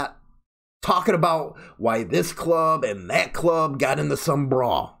is not talking about why this club and that club got into some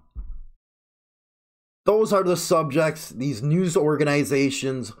brawl. Those are the subjects these news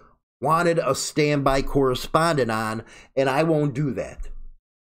organizations wanted a standby correspondent on, and I won't do that.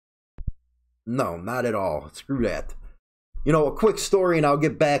 No, not at all. Screw that. You know, a quick story and I'll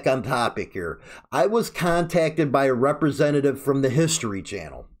get back on topic here. I was contacted by a representative from the History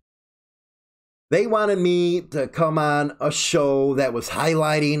Channel. They wanted me to come on a show that was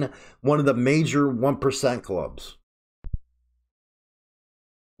highlighting one of the major 1% clubs.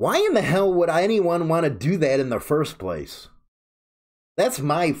 Why in the hell would anyone want to do that in the first place? That's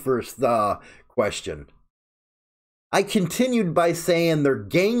my first question. I continued by saying their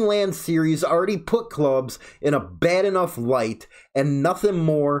Gangland series already put clubs in a bad enough light and nothing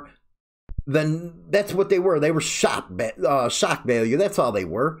more than that's what they were. They were shock value. That's all they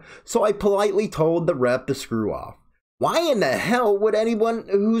were. So I politely told the rep to screw off. Why in the hell would anyone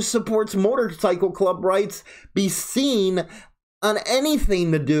who supports motorcycle club rights be seen on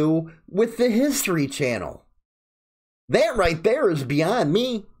anything to do with the History Channel? That right there is beyond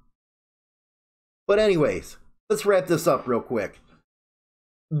me. But anyways, let's wrap this up real quick.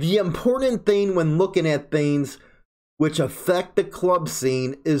 The important thing when looking at things which affect the club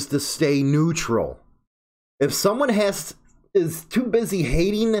scene is to stay neutral. If someone is too busy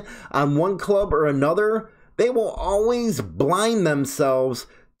hating on one club or another, they will always blind themselves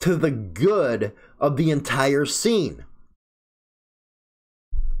to the good of the entire scene.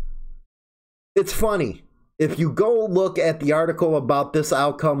 It's funny. If you go look at the article about this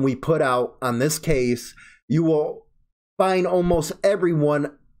outcome we put out on this case, you will find almost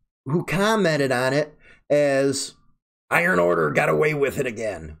everyone who commented on it as Iron Order got away with it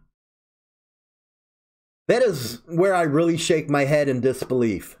again. That is where I really shake my head in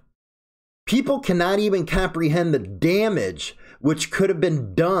disbelief. People cannot even comprehend the damage which could have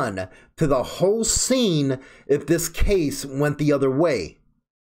been done to the whole scene if this case went the other way.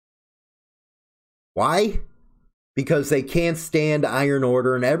 Why? Because they can't stand Iron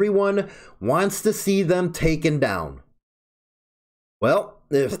Order and everyone wants to see them taken down. Well,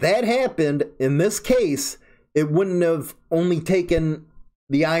 if that happened in this case, it wouldn't have only taken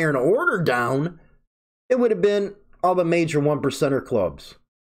the Iron Order down, it would have been all the major 1%er clubs.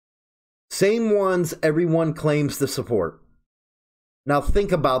 Same ones everyone claims to support. Now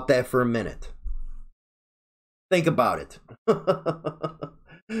think about that for a minute. Think about it.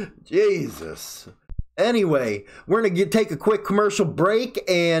 Jesus. Anyway, we're gonna take a quick commercial break,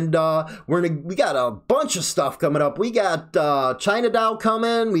 and we got a bunch of stuff coming up. We got China Doll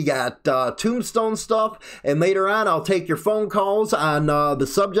coming, we got Tombstone stuff, and later on I'll take your phone calls on the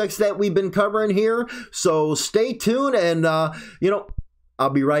subjects that we've been covering here. So stay tuned, and I'll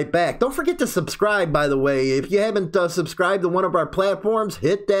be right back. Don't forget to subscribe, by the way. If you haven't subscribed to one of our platforms,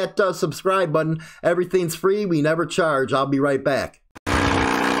 hit that subscribe button. Everything's free. We never charge. I'll be right back.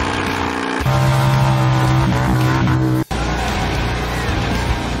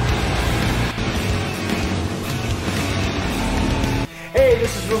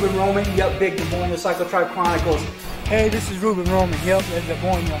 Ruben Roman. Yep, Big Des Moines Motorcycle Tribe Chronicles. Hey, this is Ruben Roman. Yep, at Des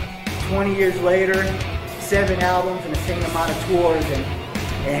Moines. 20 years later, 7 albums and the same amount of tours,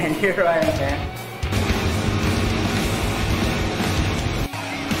 and here I am, man.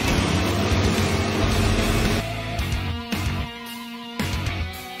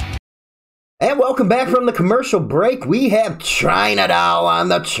 And welcome back from the commercial break. We have China Doll on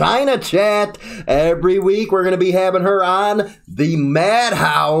the China Chat. Every week we're going to be having her on the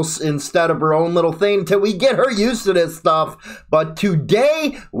Madhouse instead of her own little thing until we get her used to this stuff. But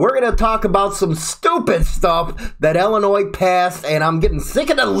today we're going to talk about some stupid stuff that Illinois passed, and I'm getting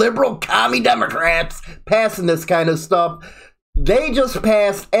sick of the liberal commie Democrats passing this kind of stuff. They just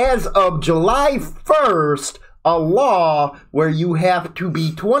passed, as of July 1st, a law where you have to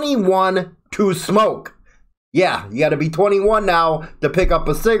be 21 to smoke. Yeah, you got to be 21 now to pick up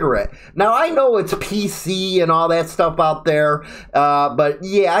a cigarette. Now, I know it's PC and all that stuff out there, but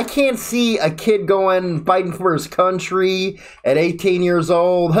yeah, I can't see a kid going fighting for his country at 18 years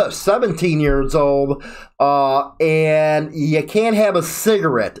old, 17 years old, and you can't have a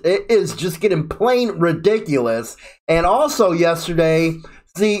cigarette. It is just getting plain ridiculous. And also yesterday,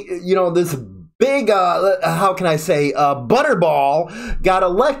 see, you know, this big, how can I say, Butterball got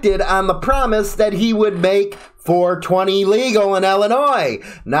elected on the promise that he would make 420 legal in Illinois.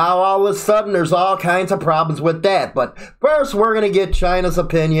 Now, all of a sudden, there's all kinds of problems with that. But first, we're going to get China's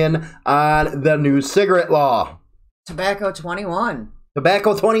opinion on the new cigarette law. Tobacco 21.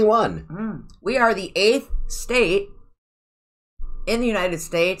 Tobacco 21. We are the 8th state in the United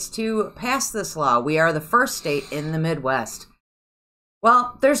States to pass this law. We are the first state in the Midwest.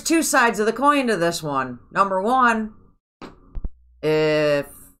 Well, there's two sides of the coin to this one. Number one, if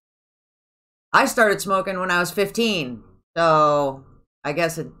I started smoking when I was 15, so I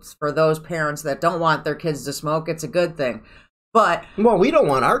guess it's for those parents that don't want their kids to smoke, it's a good thing. But well, we don't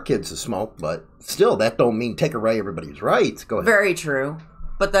want our kids to smoke, but still, that don't mean take away everybody's rights. Go ahead. Very true.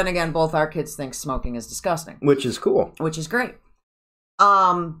 But then again, both our kids think smoking is disgusting. Which is cool. Which is great.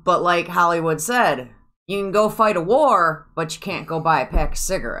 But like Hollywood said, you can go fight a war, but you can't go buy a pack of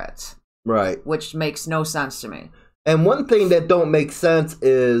cigarettes. Right. Which makes no sense to me. And one thing that don't make sense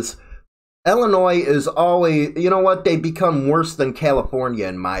is Illinois is always, you know what, they become worse than California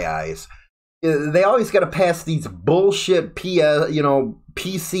in my eyes. They always got to pass these bullshit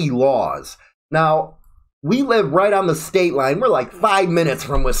PC laws. Now, we live right on the state line. We're like 5 minutes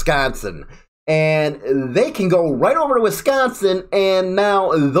from Wisconsin. And they can go right over to Wisconsin, and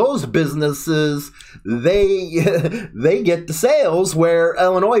now those businesses, they get the sales where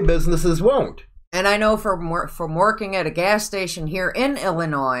Illinois businesses won't. And I know from working at a gas station here in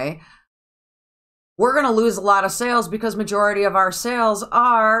Illinois, we're going to lose a lot of sales because majority of our sales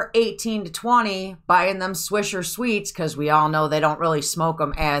are 18 to 20 buying them Swisher Sweets, because we all know they don't really smoke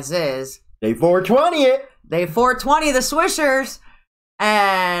them as is. They 420 it. They 420 the Swishers.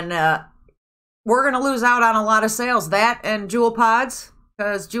 And we're going to lose out on a lot of sales. That and Juul Pods,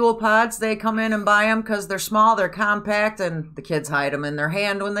 because Juul Pods, they come in and buy them because they're small, they're compact, and the kids hide them in their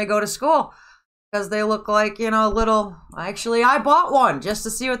hand when they go to school because they look like, you know, little... Actually, I bought one just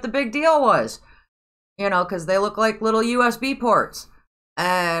to see what the big deal was, you know, because they look like little USB ports.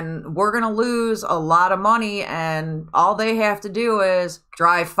 And we're going to lose a lot of money, and all they have to do is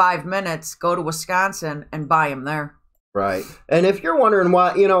drive 5 minutes, go to Wisconsin, and buy them there. Right. And if you're wondering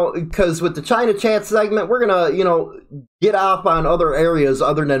why, you know, because with the China Chat segment, we're going to, you know, get off on other areas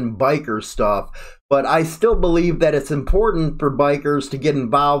other than biker stuff. But I still believe that it's important for bikers to get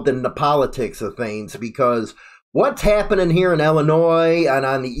involved in the politics of things, because what's happening here in Illinois and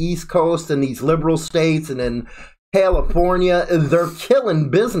on the East Coast and these liberal states and in California, they're killing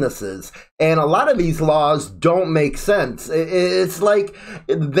businesses, and a lot of these laws don't make sense. It's like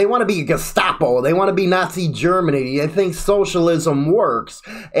they want to be Gestapo, they want to be Nazi Germany. I think socialism works,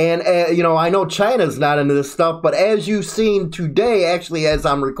 and you know, I know China's not into this stuff, but as you've seen today, actually, as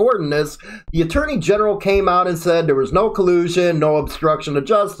I'm recording this, the Attorney General came out and said there was no collusion, no obstruction of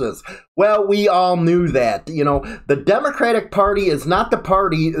justice. Well, we all knew that. You know, the Democratic Party is not the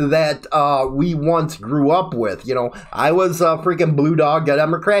party that we once grew up with. You know, I was a freaking Blue Dog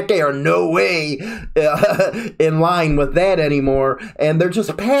Democrat. They are no way in line with that anymore. And they're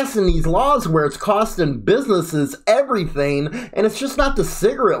just passing these laws where it's costing businesses everything. And it's just not the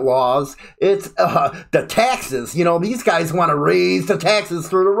cigarette laws. It's the taxes. You know, these guys want to raise the taxes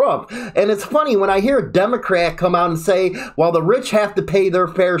through the roof. And it's funny when I hear a Democrat come out and say, well, the rich have to pay their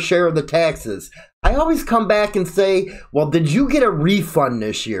fair share of the taxes. I always come back and say, well, did you get a refund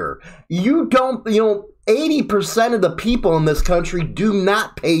this year? You don't, you know, 80% of the people in this country do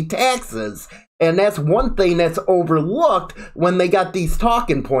not pay taxes. And that's one thing that's overlooked when they got these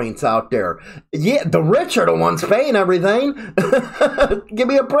talking points out there. Yeah, the rich are the ones paying everything. Give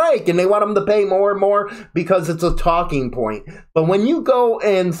me a break. And they want them to pay more and more because it's a talking point. But when you go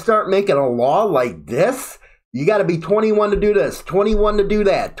and start making a law like this, you got to be 21 to do this, 21 to do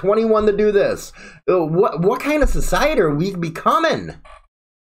that, 21 to do this. What kind of society are we becoming?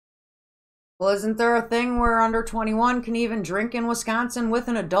 Well, isn't there a thing where under 21 can even drink in Wisconsin with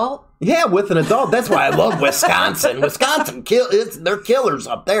an adult? Yeah, with an adult. That's why I love Wisconsin. Wisconsin, they're killers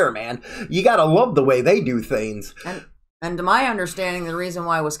up there, man. You got to love the way they do things. And to my understanding, the reason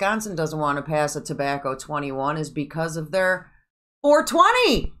why Wisconsin doesn't want to pass a tobacco 21 is because of their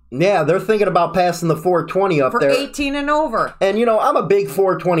 420. Yeah, they're thinking about passing the 420 up there. For 18 and over. And, you know, I'm a big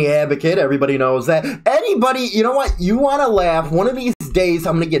 420 advocate. Everybody knows that. Anybody, you know what? You want to laugh. One of these days,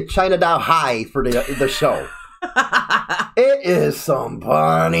 I'm going to get China Doll high for the show. It is some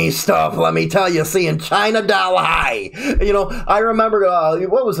funny stuff, let me tell you, seeing China Doll high. You know, I remember,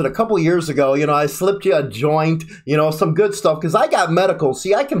 what was it, a couple years ago, you know, I slipped you a joint, you know, some good stuff, because I got medical.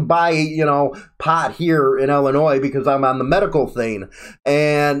 See, I can buy, you know, pot here in Illinois because I'm on the medical thing.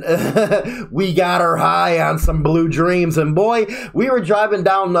 And we got her high on some Blue Dreams. And boy, we were driving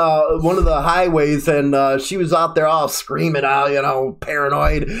down one of the highways, and she was out there all screaming out, you know,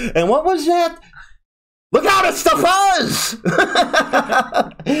 paranoid. And what was that? Look out, it's the fuzz!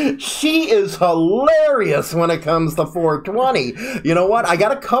 She is hilarious when it comes to 420. You know what? I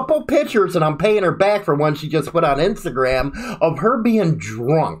got a couple pictures, and I'm paying her back for one she just put on Instagram, of her being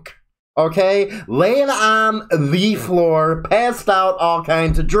drunk. Okay? Laying on the floor, passed out, all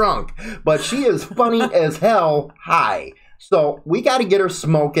kinds of drunk. But she is funny as hell high. So we got to get her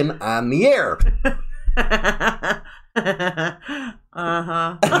smoking on the air.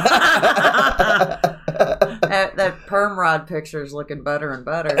 That perm rod picture is looking better and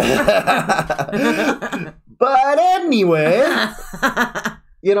better. But anyway,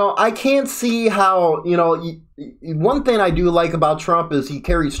 you know, I can't see how, you know, one thing I do like about Trump is he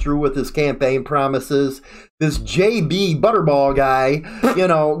carries through with his campaign promises. This JB Butterball guy, you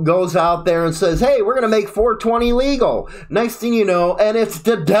know, goes out there and says, hey, we're going to make 420 legal. Next thing you know, and it's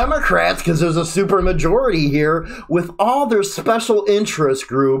the Democrats, because there's a super majority here, with all their special interest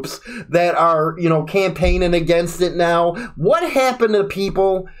groups that are, you know, campaigning against it now. What happened to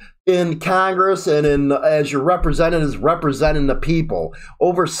people in Congress and in as your representatives representing the people?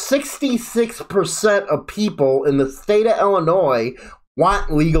 Over 66% of people in the state of Illinois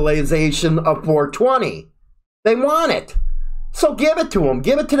want legalization of 420. They want it. So give it to them.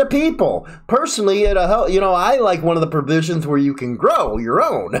 Give it to the people. Personally, it'll help. You know, I like one of the provisions where you can grow your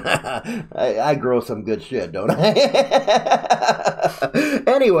own. I grow some good shit, don't I?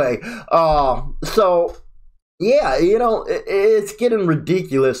 Anyway, so yeah, you know, it's getting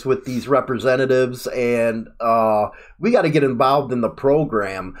ridiculous with these representatives, and we got to get involved in the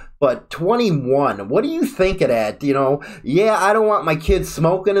program. But 21, what do you think of that? You know, yeah, I don't want my kids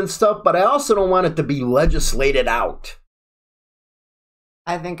smoking and stuff, but I also don't want it to be legislated out.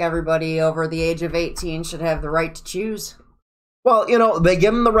 I think everybody over the age of 18 should have the right to choose. Well, you know, they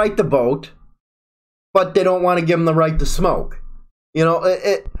give them the right to vote, but they don't want to give them the right to smoke. You know,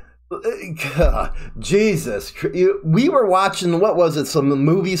 Jesus, we were watching, what was it, some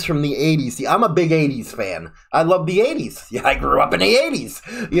movies from the 80s. See, I'm a big 80s fan. I love the 80s. Yeah, I grew up in the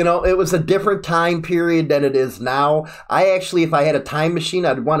 80s. You know, it was a different time period than it is now. I actually, if I had a time machine,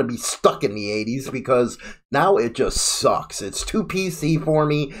 I'd want to be stuck in the 80s, because now it just sucks. It's too PC for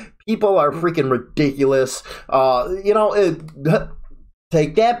me. People are freaking ridiculous. You know,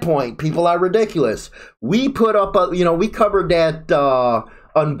 take that point. People are ridiculous. We put up, you know, we covered that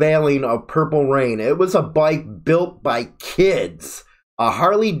unveiling of Purple Rain. It was a bike built by kids. A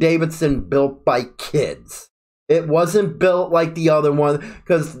Harley Davidson built by kids. It wasn't built like the other one,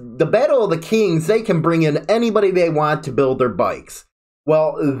 because the Battle of the Kings, they can bring in anybody they want to build their bikes.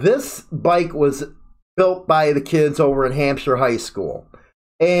 Well, this bike was built by the kids over in Hampshire High School.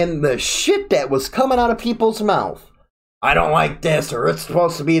 And the shit that was coming out of people's mouth. I don't like this, or it's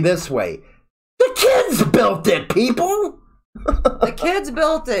supposed to be this way. The kids built it, people! The kids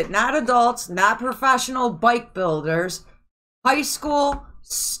built it, not adults, not professional bike builders, high school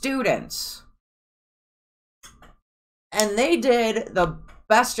students. And they did the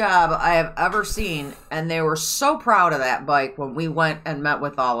best job I have ever seen, and they were so proud of that bike when we went and met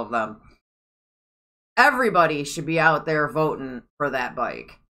with all of them. Everybody should be out there voting for that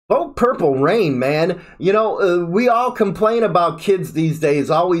bike. Vote Purple Rain, man. You know, we all complain about kids these days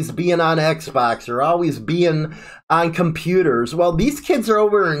always being on Xbox or always being on computers. Well, these kids are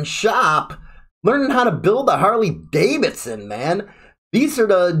over in shop learning how to build a Harley Davidson, man. These are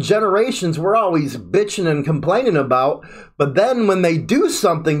the generations we're always bitching and complaining about, but then when they do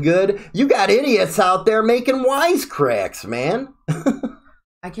something good, you got idiots out there making wisecracks, man.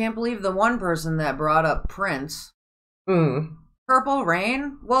 I can't believe the one person that brought up Prince. Purple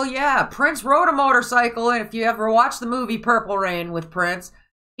Rain? Well, yeah, Prince rode a motorcycle, and if you ever watch the movie Purple Rain with Prince,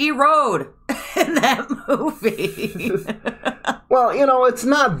 he rode in that movie. Well, you know, it's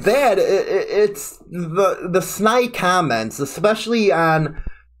not that. It's the snide comments, especially on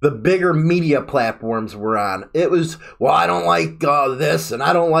the bigger media platforms we're on. It was, well, I don't like this, and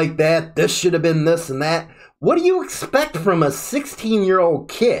I don't like that. This should have been this and that. What do you expect from a 16-year-old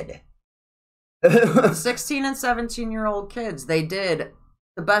kid? 16 and 17-year-old kids, they did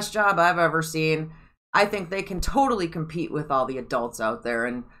the best job I've ever seen. I think they can totally compete with all the adults out there.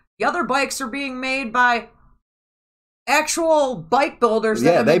 And the other bikes are being made by actual bike builders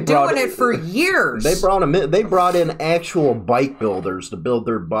that have been doing it for years. They brought in actual bike builders to build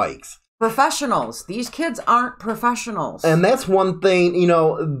their bikes. Professionals. These kids aren't professionals. And that's one thing, you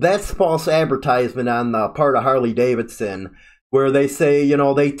know, that's false advertisement on the part of Harley Davidson, where they say, you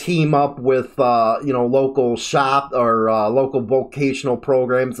know, they team up with, you know, local shop or local vocational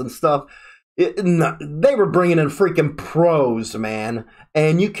programs and stuff. They were bringing in freaking pros, man.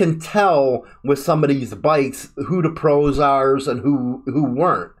 And you can tell with some of these bikes who the pros are and who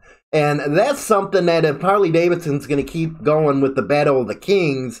weren't. And that's something that if Harley Davidson's going to keep going with the Battle of the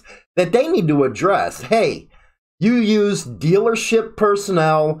Kings, that they need to address. Hey, you use dealership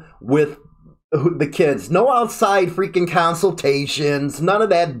personnel with the kids. No outside freaking consultations. None of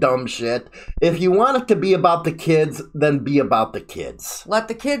that dumb shit. If you want it to be about the kids, then be about the kids. Let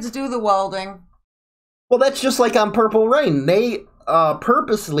the kids do the welding. Well, that's just like on Purple Rain. They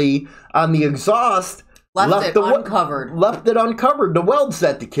purposely, on the exhaust, left it uncovered, the welds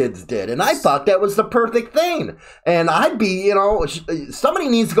that the kids did. And I thought that was the perfect thing. And I'd be, you know, somebody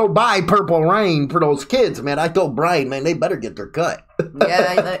needs to go buy Purple Rain for those kids, man. I told Brian, man, they better get their cut.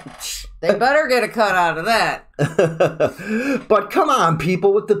 Yeah, they better get a cut out of that. But come on,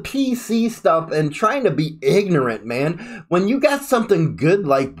 people, with the PC stuff and trying to be ignorant, man. When you got something good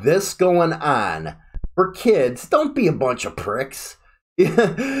like this going on for kids, don't be a bunch of pricks.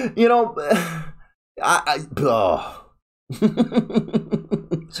 You know,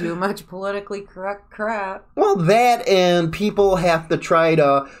 Too much politically correct crap. Well, that and people have to try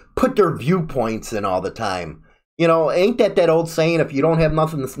to put their viewpoints in all the time. You know, ain't that old saying, if you don't have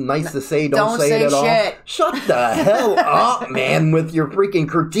nothing nice to say, don't say it at all? Shut the hell up, man, with your freaking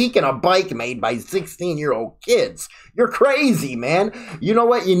critiquing a bike made by 16-year-old kids. You're crazy, man. You know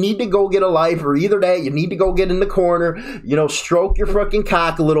what? You need to go get a life, or either that, you need to go get in the corner, you know, stroke your freaking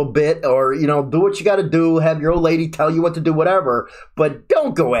cock a little bit, or, you know, do what you got to do, have your old lady tell you what to do, whatever. But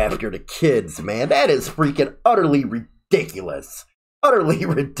don't go after the kids, man. That is freaking utterly ridiculous. Utterly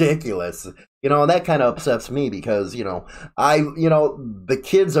ridiculous. You know, that kind of upsets me because, you know, the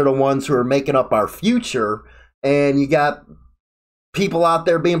kids are the ones who are making up our future, and you got people out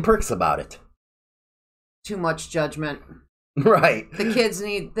there being pricks about it. Too much judgment. Right. The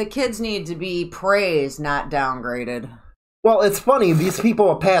kids need to be praised, not downgraded. Well, it's funny, these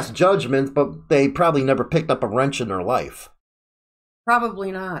people have passed judgments, but they probably never picked up a wrench in their life.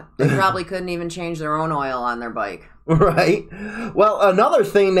 Probably not. They probably couldn't even change their own oil on their bike. Right. Well, another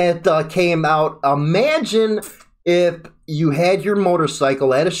thing that came out, imagine if you had your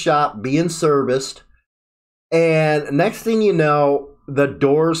motorcycle at a shop being serviced, and next thing you know, the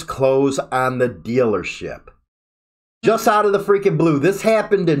doors close on the dealership. Just out of the freaking blue. This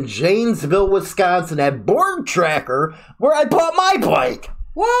happened in Janesville, Wisconsin at Board Tracker, where I bought my bike.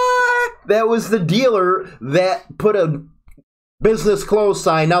 What? That was the dealer that put a business closed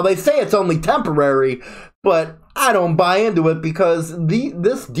sign. Now, they say it's only temporary, but I don't buy into it because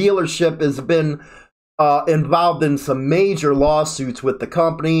this dealership has been involved in some major lawsuits with the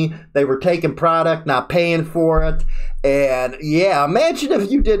company. They were taking product, not paying for it. And yeah, imagine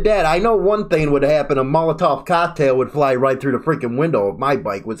if you did that. I know one thing would happen. A Molotov cocktail would fly right through the freaking window if my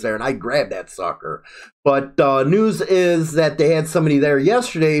bike was there, and I'd grab that sucker. But news is that they had somebody there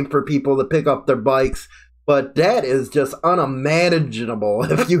yesterday for people to pick up their bikes. But that is just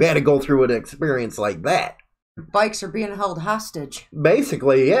unimaginable if you had to go through an experience like that. Bikes are being held hostage.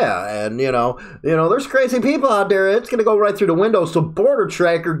 Basically, yeah. And, you know, there's crazy people out there. It's going to go right through the window. So Border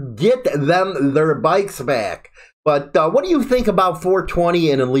Tracker, get them their bikes back. But what do you think about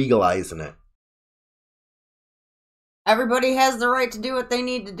 420 and illegalizing it? Everybody has the right to do what they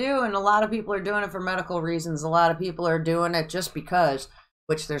need to do, and a lot of people are doing it for medical reasons. A lot of people are doing it just because,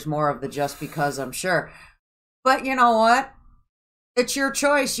 which there's more of the just because, I'm sure. But you know what? It's your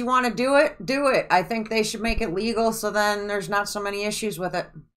choice. You want to do it? Do it. I think they should make it legal so then there's not so many issues with it.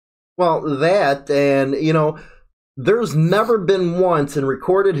 Well, that, and, you know, there's never been once in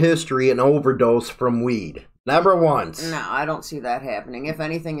recorded history an overdose from weed. Never once. No, I don't see that happening. If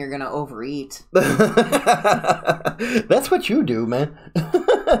anything, you're going to overeat. That's what you do, man.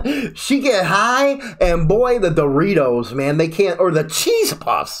 She get high, and boy, the Doritos, man, they can't, or the cheese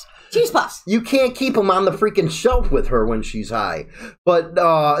puffs. Cheese puffs. You can't keep them on the freaking shelf with her when she's high. But,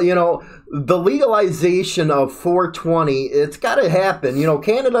 you know, the legalization of 420, it's got to happen. You know,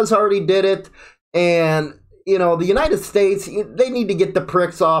 Canada's already did it, and you know, the United States, they need to get the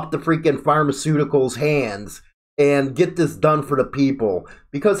pricks off the freaking pharmaceuticals' hands and get this done for the people.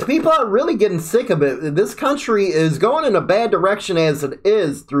 Because people are really getting sick of it. This country is going in a bad direction as it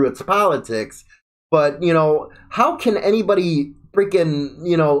is through its politics. But, you know, how can anybody freaking,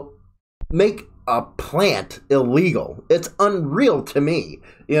 you know, make a plant illegal? It's unreal to me.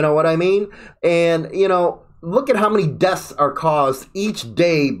 You know what I mean? And, you know, look at how many deaths are caused each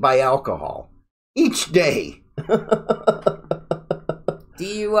day by alcohol. Each day.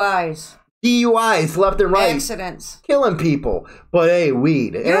 DUIs. DUIs left and right. Accidents. Killing people. But hey,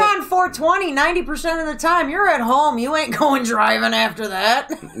 weed. You're on 420 90% of the time. You're at home. You ain't going driving after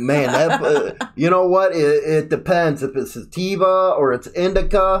that. Man, that, you know what? It depends if it's sativa or it's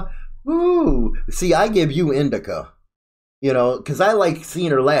indica. Ooh. See, I give you indica. You know, because I like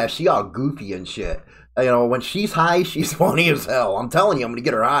seeing her laugh. She all goofy and shit. You know, when she's high, she's funny as hell. I'm telling you, I'm going to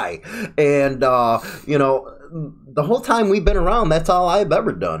get her high. And, you know, the whole time we've been around, that's all I've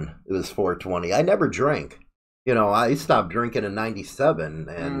ever done. It was 420. I never drank. You know, I stopped drinking in 97.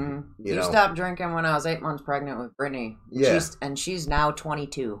 And, you know. Stopped drinking when I was 8 months pregnant with Brittany. Yeah. She's now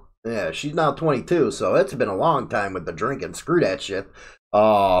 22. Yeah, she's now 22. So it's been a long time with the drinking. Screw that shit.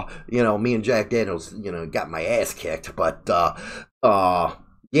 You know, me and Jack Daniels, you know, got my ass kicked. But,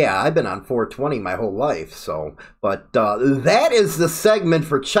 yeah, I've been on 420 my whole life, so. But that is the segment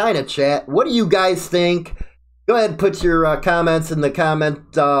for China Chat. What do you guys think? Go ahead and put your comments in the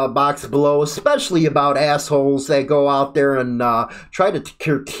comment box below, especially about assholes that go out there and try to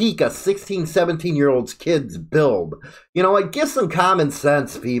critique a 16, 17-year-old's kid's build. You know what? Get some common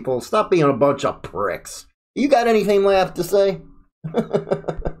sense, people. Stop being a bunch of pricks. You got anything left to say?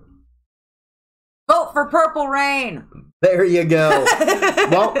 Vote for Purple Rain. There you go.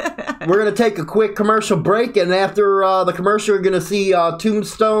 Well, we're going to take a quick commercial break, and after the commercial, you're going to see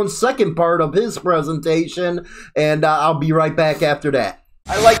Tombstone's second part of his presentation, and I'll be right back after that.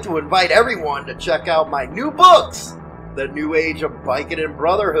 I'd like to invite everyone to check out my new books, The New Age of Biking and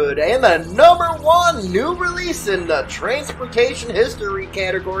Brotherhood, and the #1 new release in the transportation history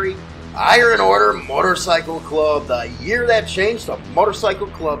category, Iron Order Motorcycle Club, the year that changed the motorcycle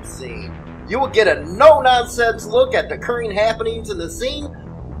club scene. You will get a no-nonsense look at the current happenings in the scene.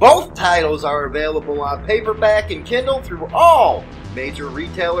 Both titles are available on paperback and Kindle through all major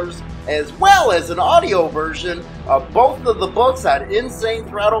retailers, as well as an audio version of both of the books on Insane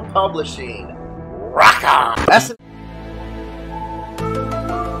Throttle Publishing. Rock on!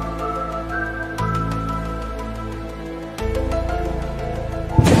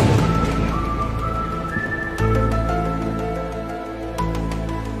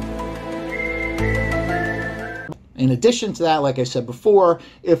 In addition to that, like I said before,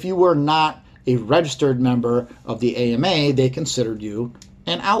 if you were not a registered member of the AMA, they considered you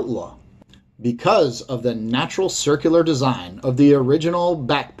an outlaw. Because of the natural circular design of the original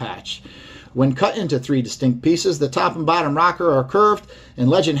back patch, when cut into 3 distinct pieces, the top and bottom rocker are curved, and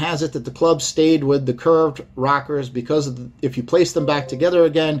legend has it that the club stayed with the curved rockers because if you place them back together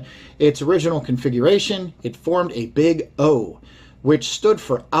again, its original configuration, it formed a big O, which stood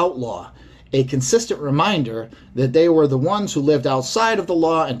for outlaw. A consistent reminder that they were the ones who lived outside of the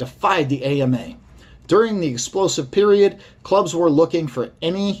law and defied the AMA. During the explosive period, clubs were looking for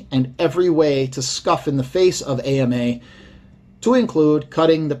any and every way to scuff in the face of AMA, to include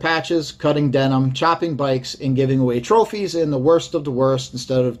cutting the patches, cutting denim, chopping bikes, and giving away trophies in the worst of the worst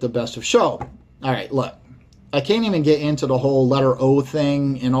instead of the best of show. All right, look, I can't even get into the whole letter O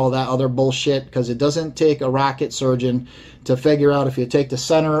thing and all that other bullshit because it doesn't take a rocket surgeon to figure out if you take the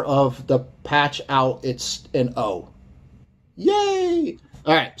center of the patch out, it's an O. Yay!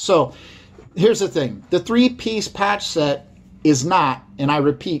 All right, so here's the thing. The 3-piece patch set is not, and I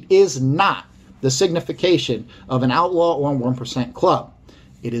repeat, is not the signification of an outlaw or 1% club.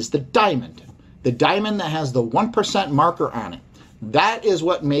 It is the diamond. The diamond that has the 1% marker on it. That is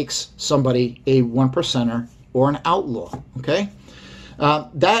what makes somebody a 1%er or an outlaw, okay?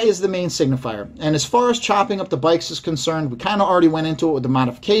 That is the main signifier. And as far as chopping up the bikes is concerned, we kind of already went into it with the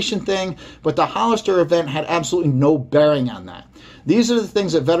modification thing, but the Hollister event had absolutely no bearing on that. These are the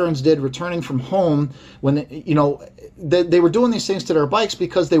things that veterans did returning from home when, they were doing these things to their bikes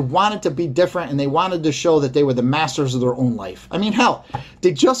because they wanted to be different and they wanted to show that they were the masters of their own life. I mean, hell,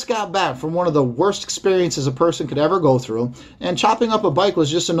 they just got back from one of the worst experiences a person could ever go through, and chopping up a bike was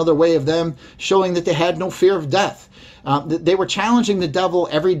just another way of them showing that they had no fear of death. They were challenging the devil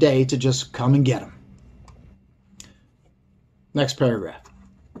every day to just come and get him. Next paragraph.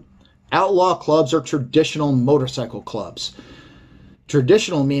 Outlaw clubs are traditional motorcycle clubs.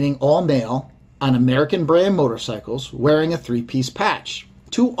 Traditional meaning all male on American brand motorcycles wearing a three-piece patch.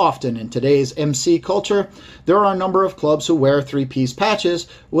 Too often in today's MC culture, there are a number of clubs who wear three-piece patches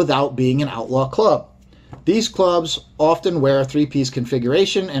without being an outlaw club. These clubs often wear a three-piece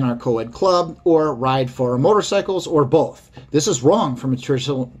configuration and are co-ed club or ride for motorcycles or both. This is wrong from a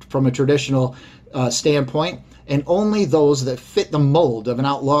traditional standpoint, and only those that fit the mold of an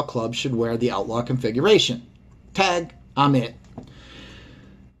outlaw club should wear the outlaw configuration. Tag, I'm it.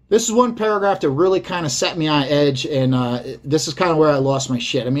 This is one paragraph that really kind of set me on edge, and this is kind of where I lost my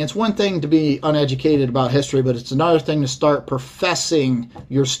shit. I mean, it's one thing to be uneducated about history, but it's another thing to start professing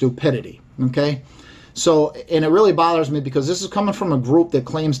your stupidity, okay? So, and it really bothers me because this is coming from a group that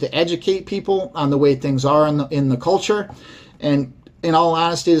claims to educate people on the way things are in the culture, and in all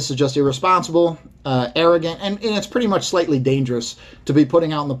honesty, this is just irresponsible, arrogant, and it's pretty much slightly dangerous to be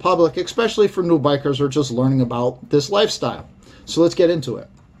putting out in the public, especially for new bikers who are just learning about this lifestyle. So let's get into it.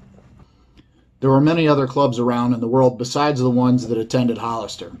 There were many other clubs around in the world besides the ones that attended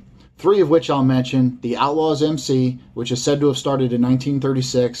Hollister. Three of which I'll mention: the Outlaws MC, which is said to have started in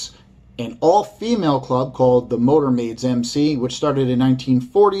 1936, an all-female club called the Motor Maids MC, which started in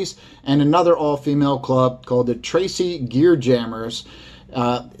 1940s, and another all-female club called the Tracy Gear Jammers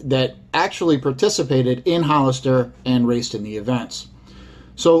that actually participated in Hollister and raced in the events.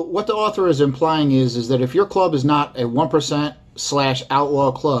 So what the author is implying is that if your club is not a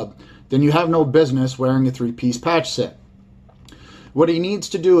 1%/outlaw club, then you have no business wearing a three-piece patch set. What he needs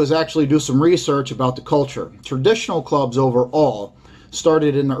to do is actually do some research about the culture. Traditional clubs overall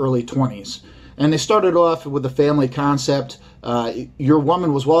started in the early 20s, and they started off with a family concept. Your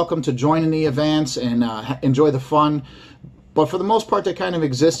woman was welcome to join in the events and enjoy the fun, but for the most part they kind of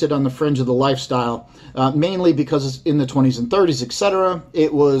existed on the fringe of the lifestyle, mainly because in the 20s and 30s, etc.,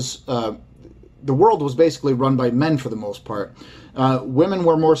 it was the world was basically run by men for the most part. Women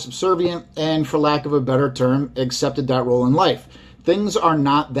were more subservient and, for lack of a better term, accepted that role in life. Things are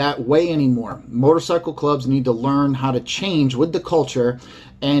not that way anymore. Motorcycle clubs need to learn how to change with the culture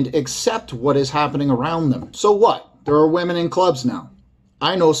and accept what is happening around them. So what? There are women in clubs now.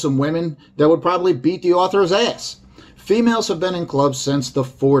 I know some women that would probably beat the author's ass. Females have been in clubs since the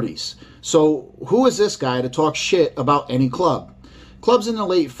 40s. So who is this guy to talk shit about any club? Clubs in the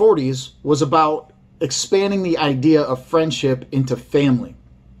late 40s was about expanding the idea of friendship into family.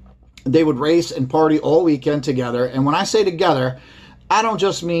 They would race and party all weekend together, and when I say together, I don't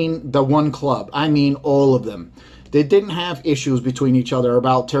just mean the one club, I mean all of them. They didn't have issues between each other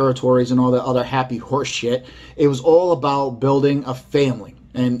about territories and all that other happy horse shit. It was all about building a family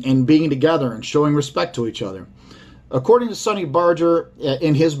and being together and showing respect to each other. According to Sonny Barger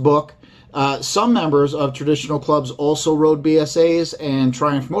in his book, some members of traditional clubs also rode BSAs and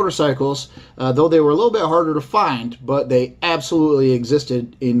Triumph motorcycles, though they were a little bit harder to find, but they absolutely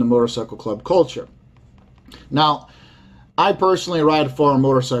existed in the motorcycle club culture. Now, I personally ride a foreign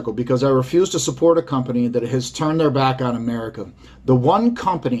motorcycle because I refuse to support a company that has turned their back on America. The one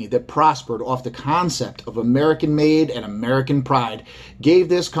company that prospered off the concept of American-made and American pride gave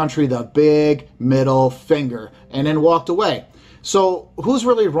this country the big middle finger and then walked away. So who's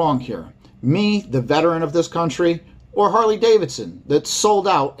really wrong here? Me, the veteran of this country, or Harley Davidson that sold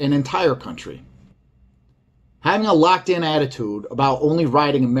out an entire country? Having a locked-in attitude about only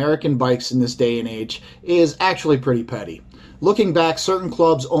riding American bikes in this day and age is actually pretty petty. Looking back, certain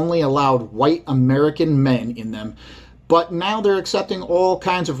clubs only allowed white American men in them, but now they're accepting all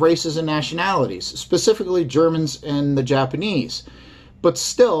kinds of races and nationalities, specifically Germans and the Japanese, but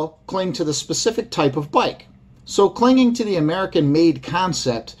still cling to the specific type of bike. So clinging to the American-made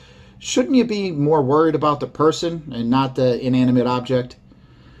concept, shouldn't you be more worried about the person and not the inanimate object?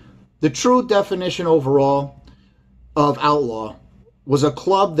 The true definition overall of outlaw was a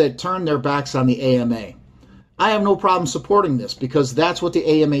club that turned their backs on the AMA. I have no problem supporting this because that's what the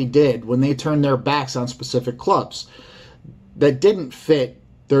AMA did when they turned their backs on specific clubs that didn't fit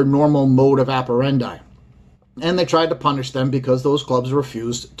their normal mode of operandi. And they tried to punish them because those clubs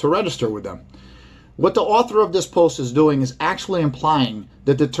refused to register with them. What the author of this post is doing is actually implying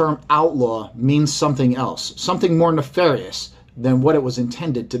that the term outlaw means something else, something more nefarious than what it was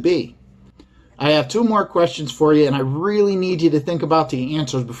intended to be. I have 2 more questions for you, and I really need you to think about the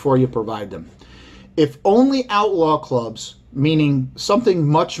answers before you provide them. If only outlaw clubs, meaning something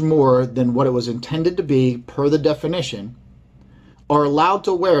much more than what it was intended to be per the definition, are allowed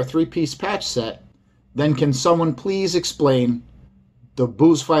to wear a 3-piece patch set, then can someone please explain the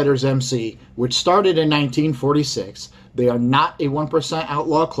Booze Fighters MC, which started in 1946. They are not a 1%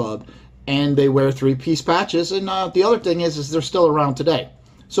 outlaw club, and they wear 3-piece patches. And the other thing is they're still around today.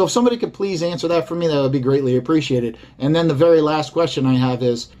 So if somebody could please answer that for me, that would be greatly appreciated. And then the very last question I have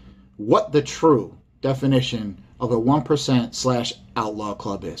is, what the true definition of a 1% / outlaw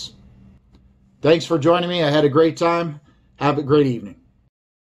club is? Thanks for joining me. I had a great time. Have a great evening.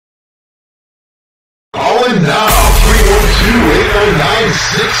 Calling now,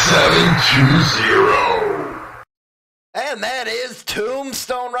 312-809-6720. And that is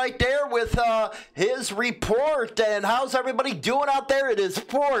Tombstone right there with his report. And how's everybody doing out there? It is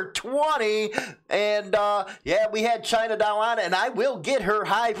 420. And yeah, we had China down on it. And I will get her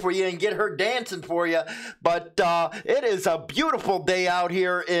high for you and get her dancing for you. But it is a beautiful day out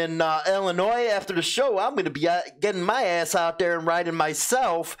here in Illinois. After the show, I'm going to be getting my ass out there and riding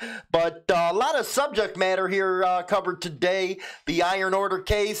myself. But a lot of subject matter here covered today. The Iron Order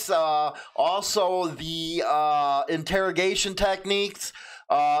case. Also the interrogation techniques.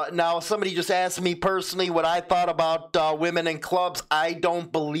 Now, somebody just asked me personally what I thought about women in clubs. I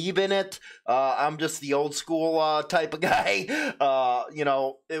don't believe in it. I'm just the old school type of guy. You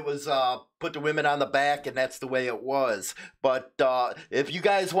know, it was put the women on the back, and that's the way it was. But if you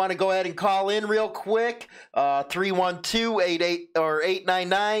guys want to go ahead and call in real quick,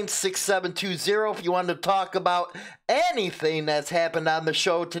 312-899-6720. If you want to talk about anything that's happened on the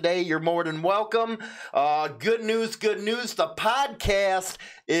show today, you're more than welcome. Good news, good news. The podcast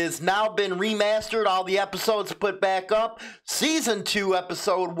is now been remastered. All the episodes put back up. Season 2,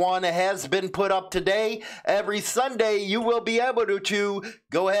 episode 1 has been put up today. Every Sunday, you will be able to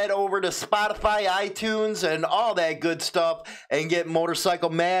go ahead over to Spotify, iTunes, and all that good stuff and get Motorcycle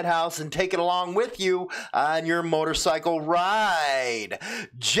Madhouse and take it along with you on your motorcycle ride.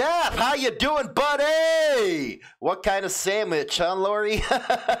 Jeff, how you doing, buddy? What kind of sandwich, huh, Lori?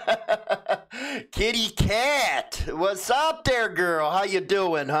 Kitty Cat, what's up there, girl? How you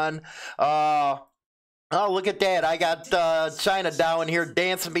doing, hun? Oh, look at that. I got China down here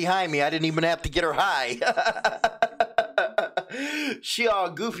dancing behind me. I didn't even have to get her high. She all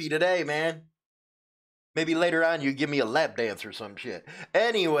goofy today, man. Maybe later on you give me a lap dance or some shit.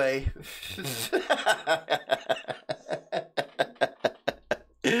 Anyway.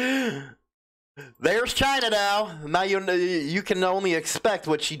 There's China now. Now you can only expect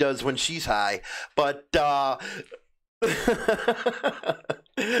what she does when she's high. But that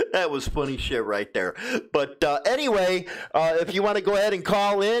was funny shit right there. But anyway, if you want to go ahead and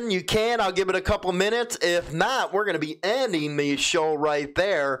call in, you can. I'll give it a couple minutes. If not, we're going to be ending the show right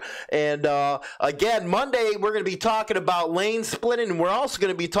there. And again, Monday, we're going to be talking about lane splitting. And we're also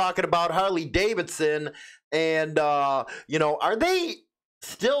going to be talking about Harley Davidson. And, you know, are they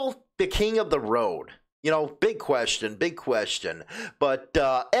still the king of the road? You know, big question, big question. But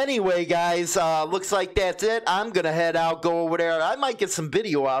anyway, guys, looks like that's it. I'm going to head out, go over there. I might get some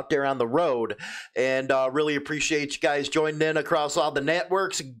video out there on the road. And really appreciate you guys joining in across all the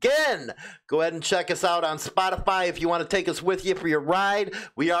networks. Again, go ahead and check us out on Spotify if you want to take us with you for your ride.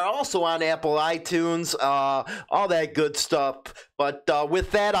 We are also on Apple iTunes, all that good stuff. But with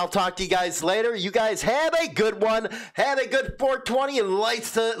that, I'll talk to you guys later. You guys have a good one. Have a good 420 and light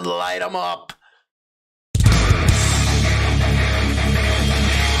them up.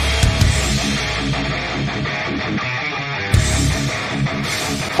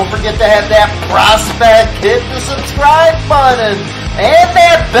 Don't forget to have that prospect, hit the subscribe button, and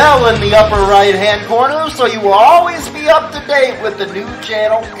that bell in the upper right-hand corner so you will always be up to date with the new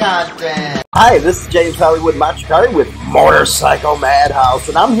channel content. Hi, this is James Hollywood Machikari with Motorcycle Madhouse,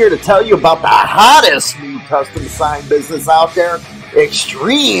 and I'm here to tell you about the hottest new custom sign business out there,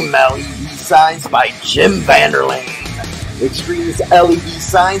 Extreme LED Signs by Jim Vanderlane. Extreme's LED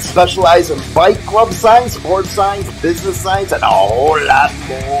signs specialize in bike club signs, sports signs, business signs, and a whole lot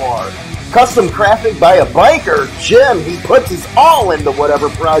more. Custom crafted by a biker, Jim, he puts his all into whatever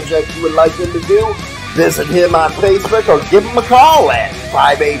project you would like him to do. Visit him on Facebook or give him a call at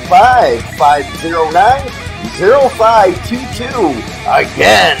 585-509-0522.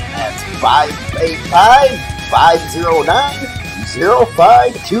 Again, that's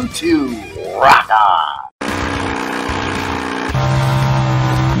 585-509-0522. Rock on!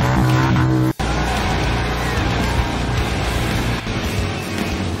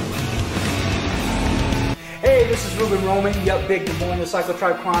 Ruben Roman. Yep, big Des Moines Motorcycle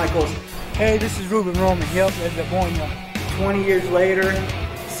Tribe Chronicles. Hey, this is Ruben Roman. Yep, that's Des Moines. 20 years later,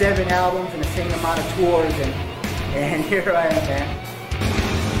 7 albums and the same amount of tours, and here I am, man.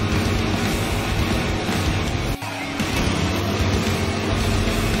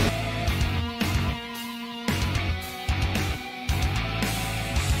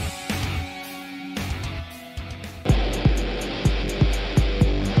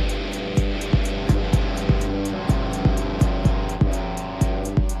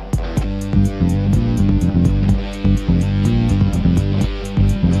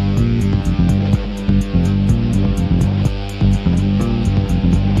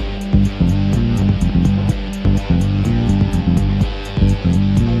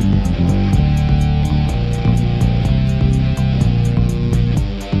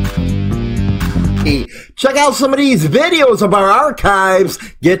 Check out some of these videos of our archives.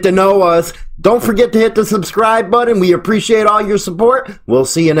 Get to know us. Don't forget to hit the subscribe button. We appreciate all your support. We'll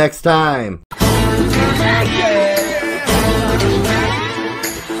see you next time. Yeah.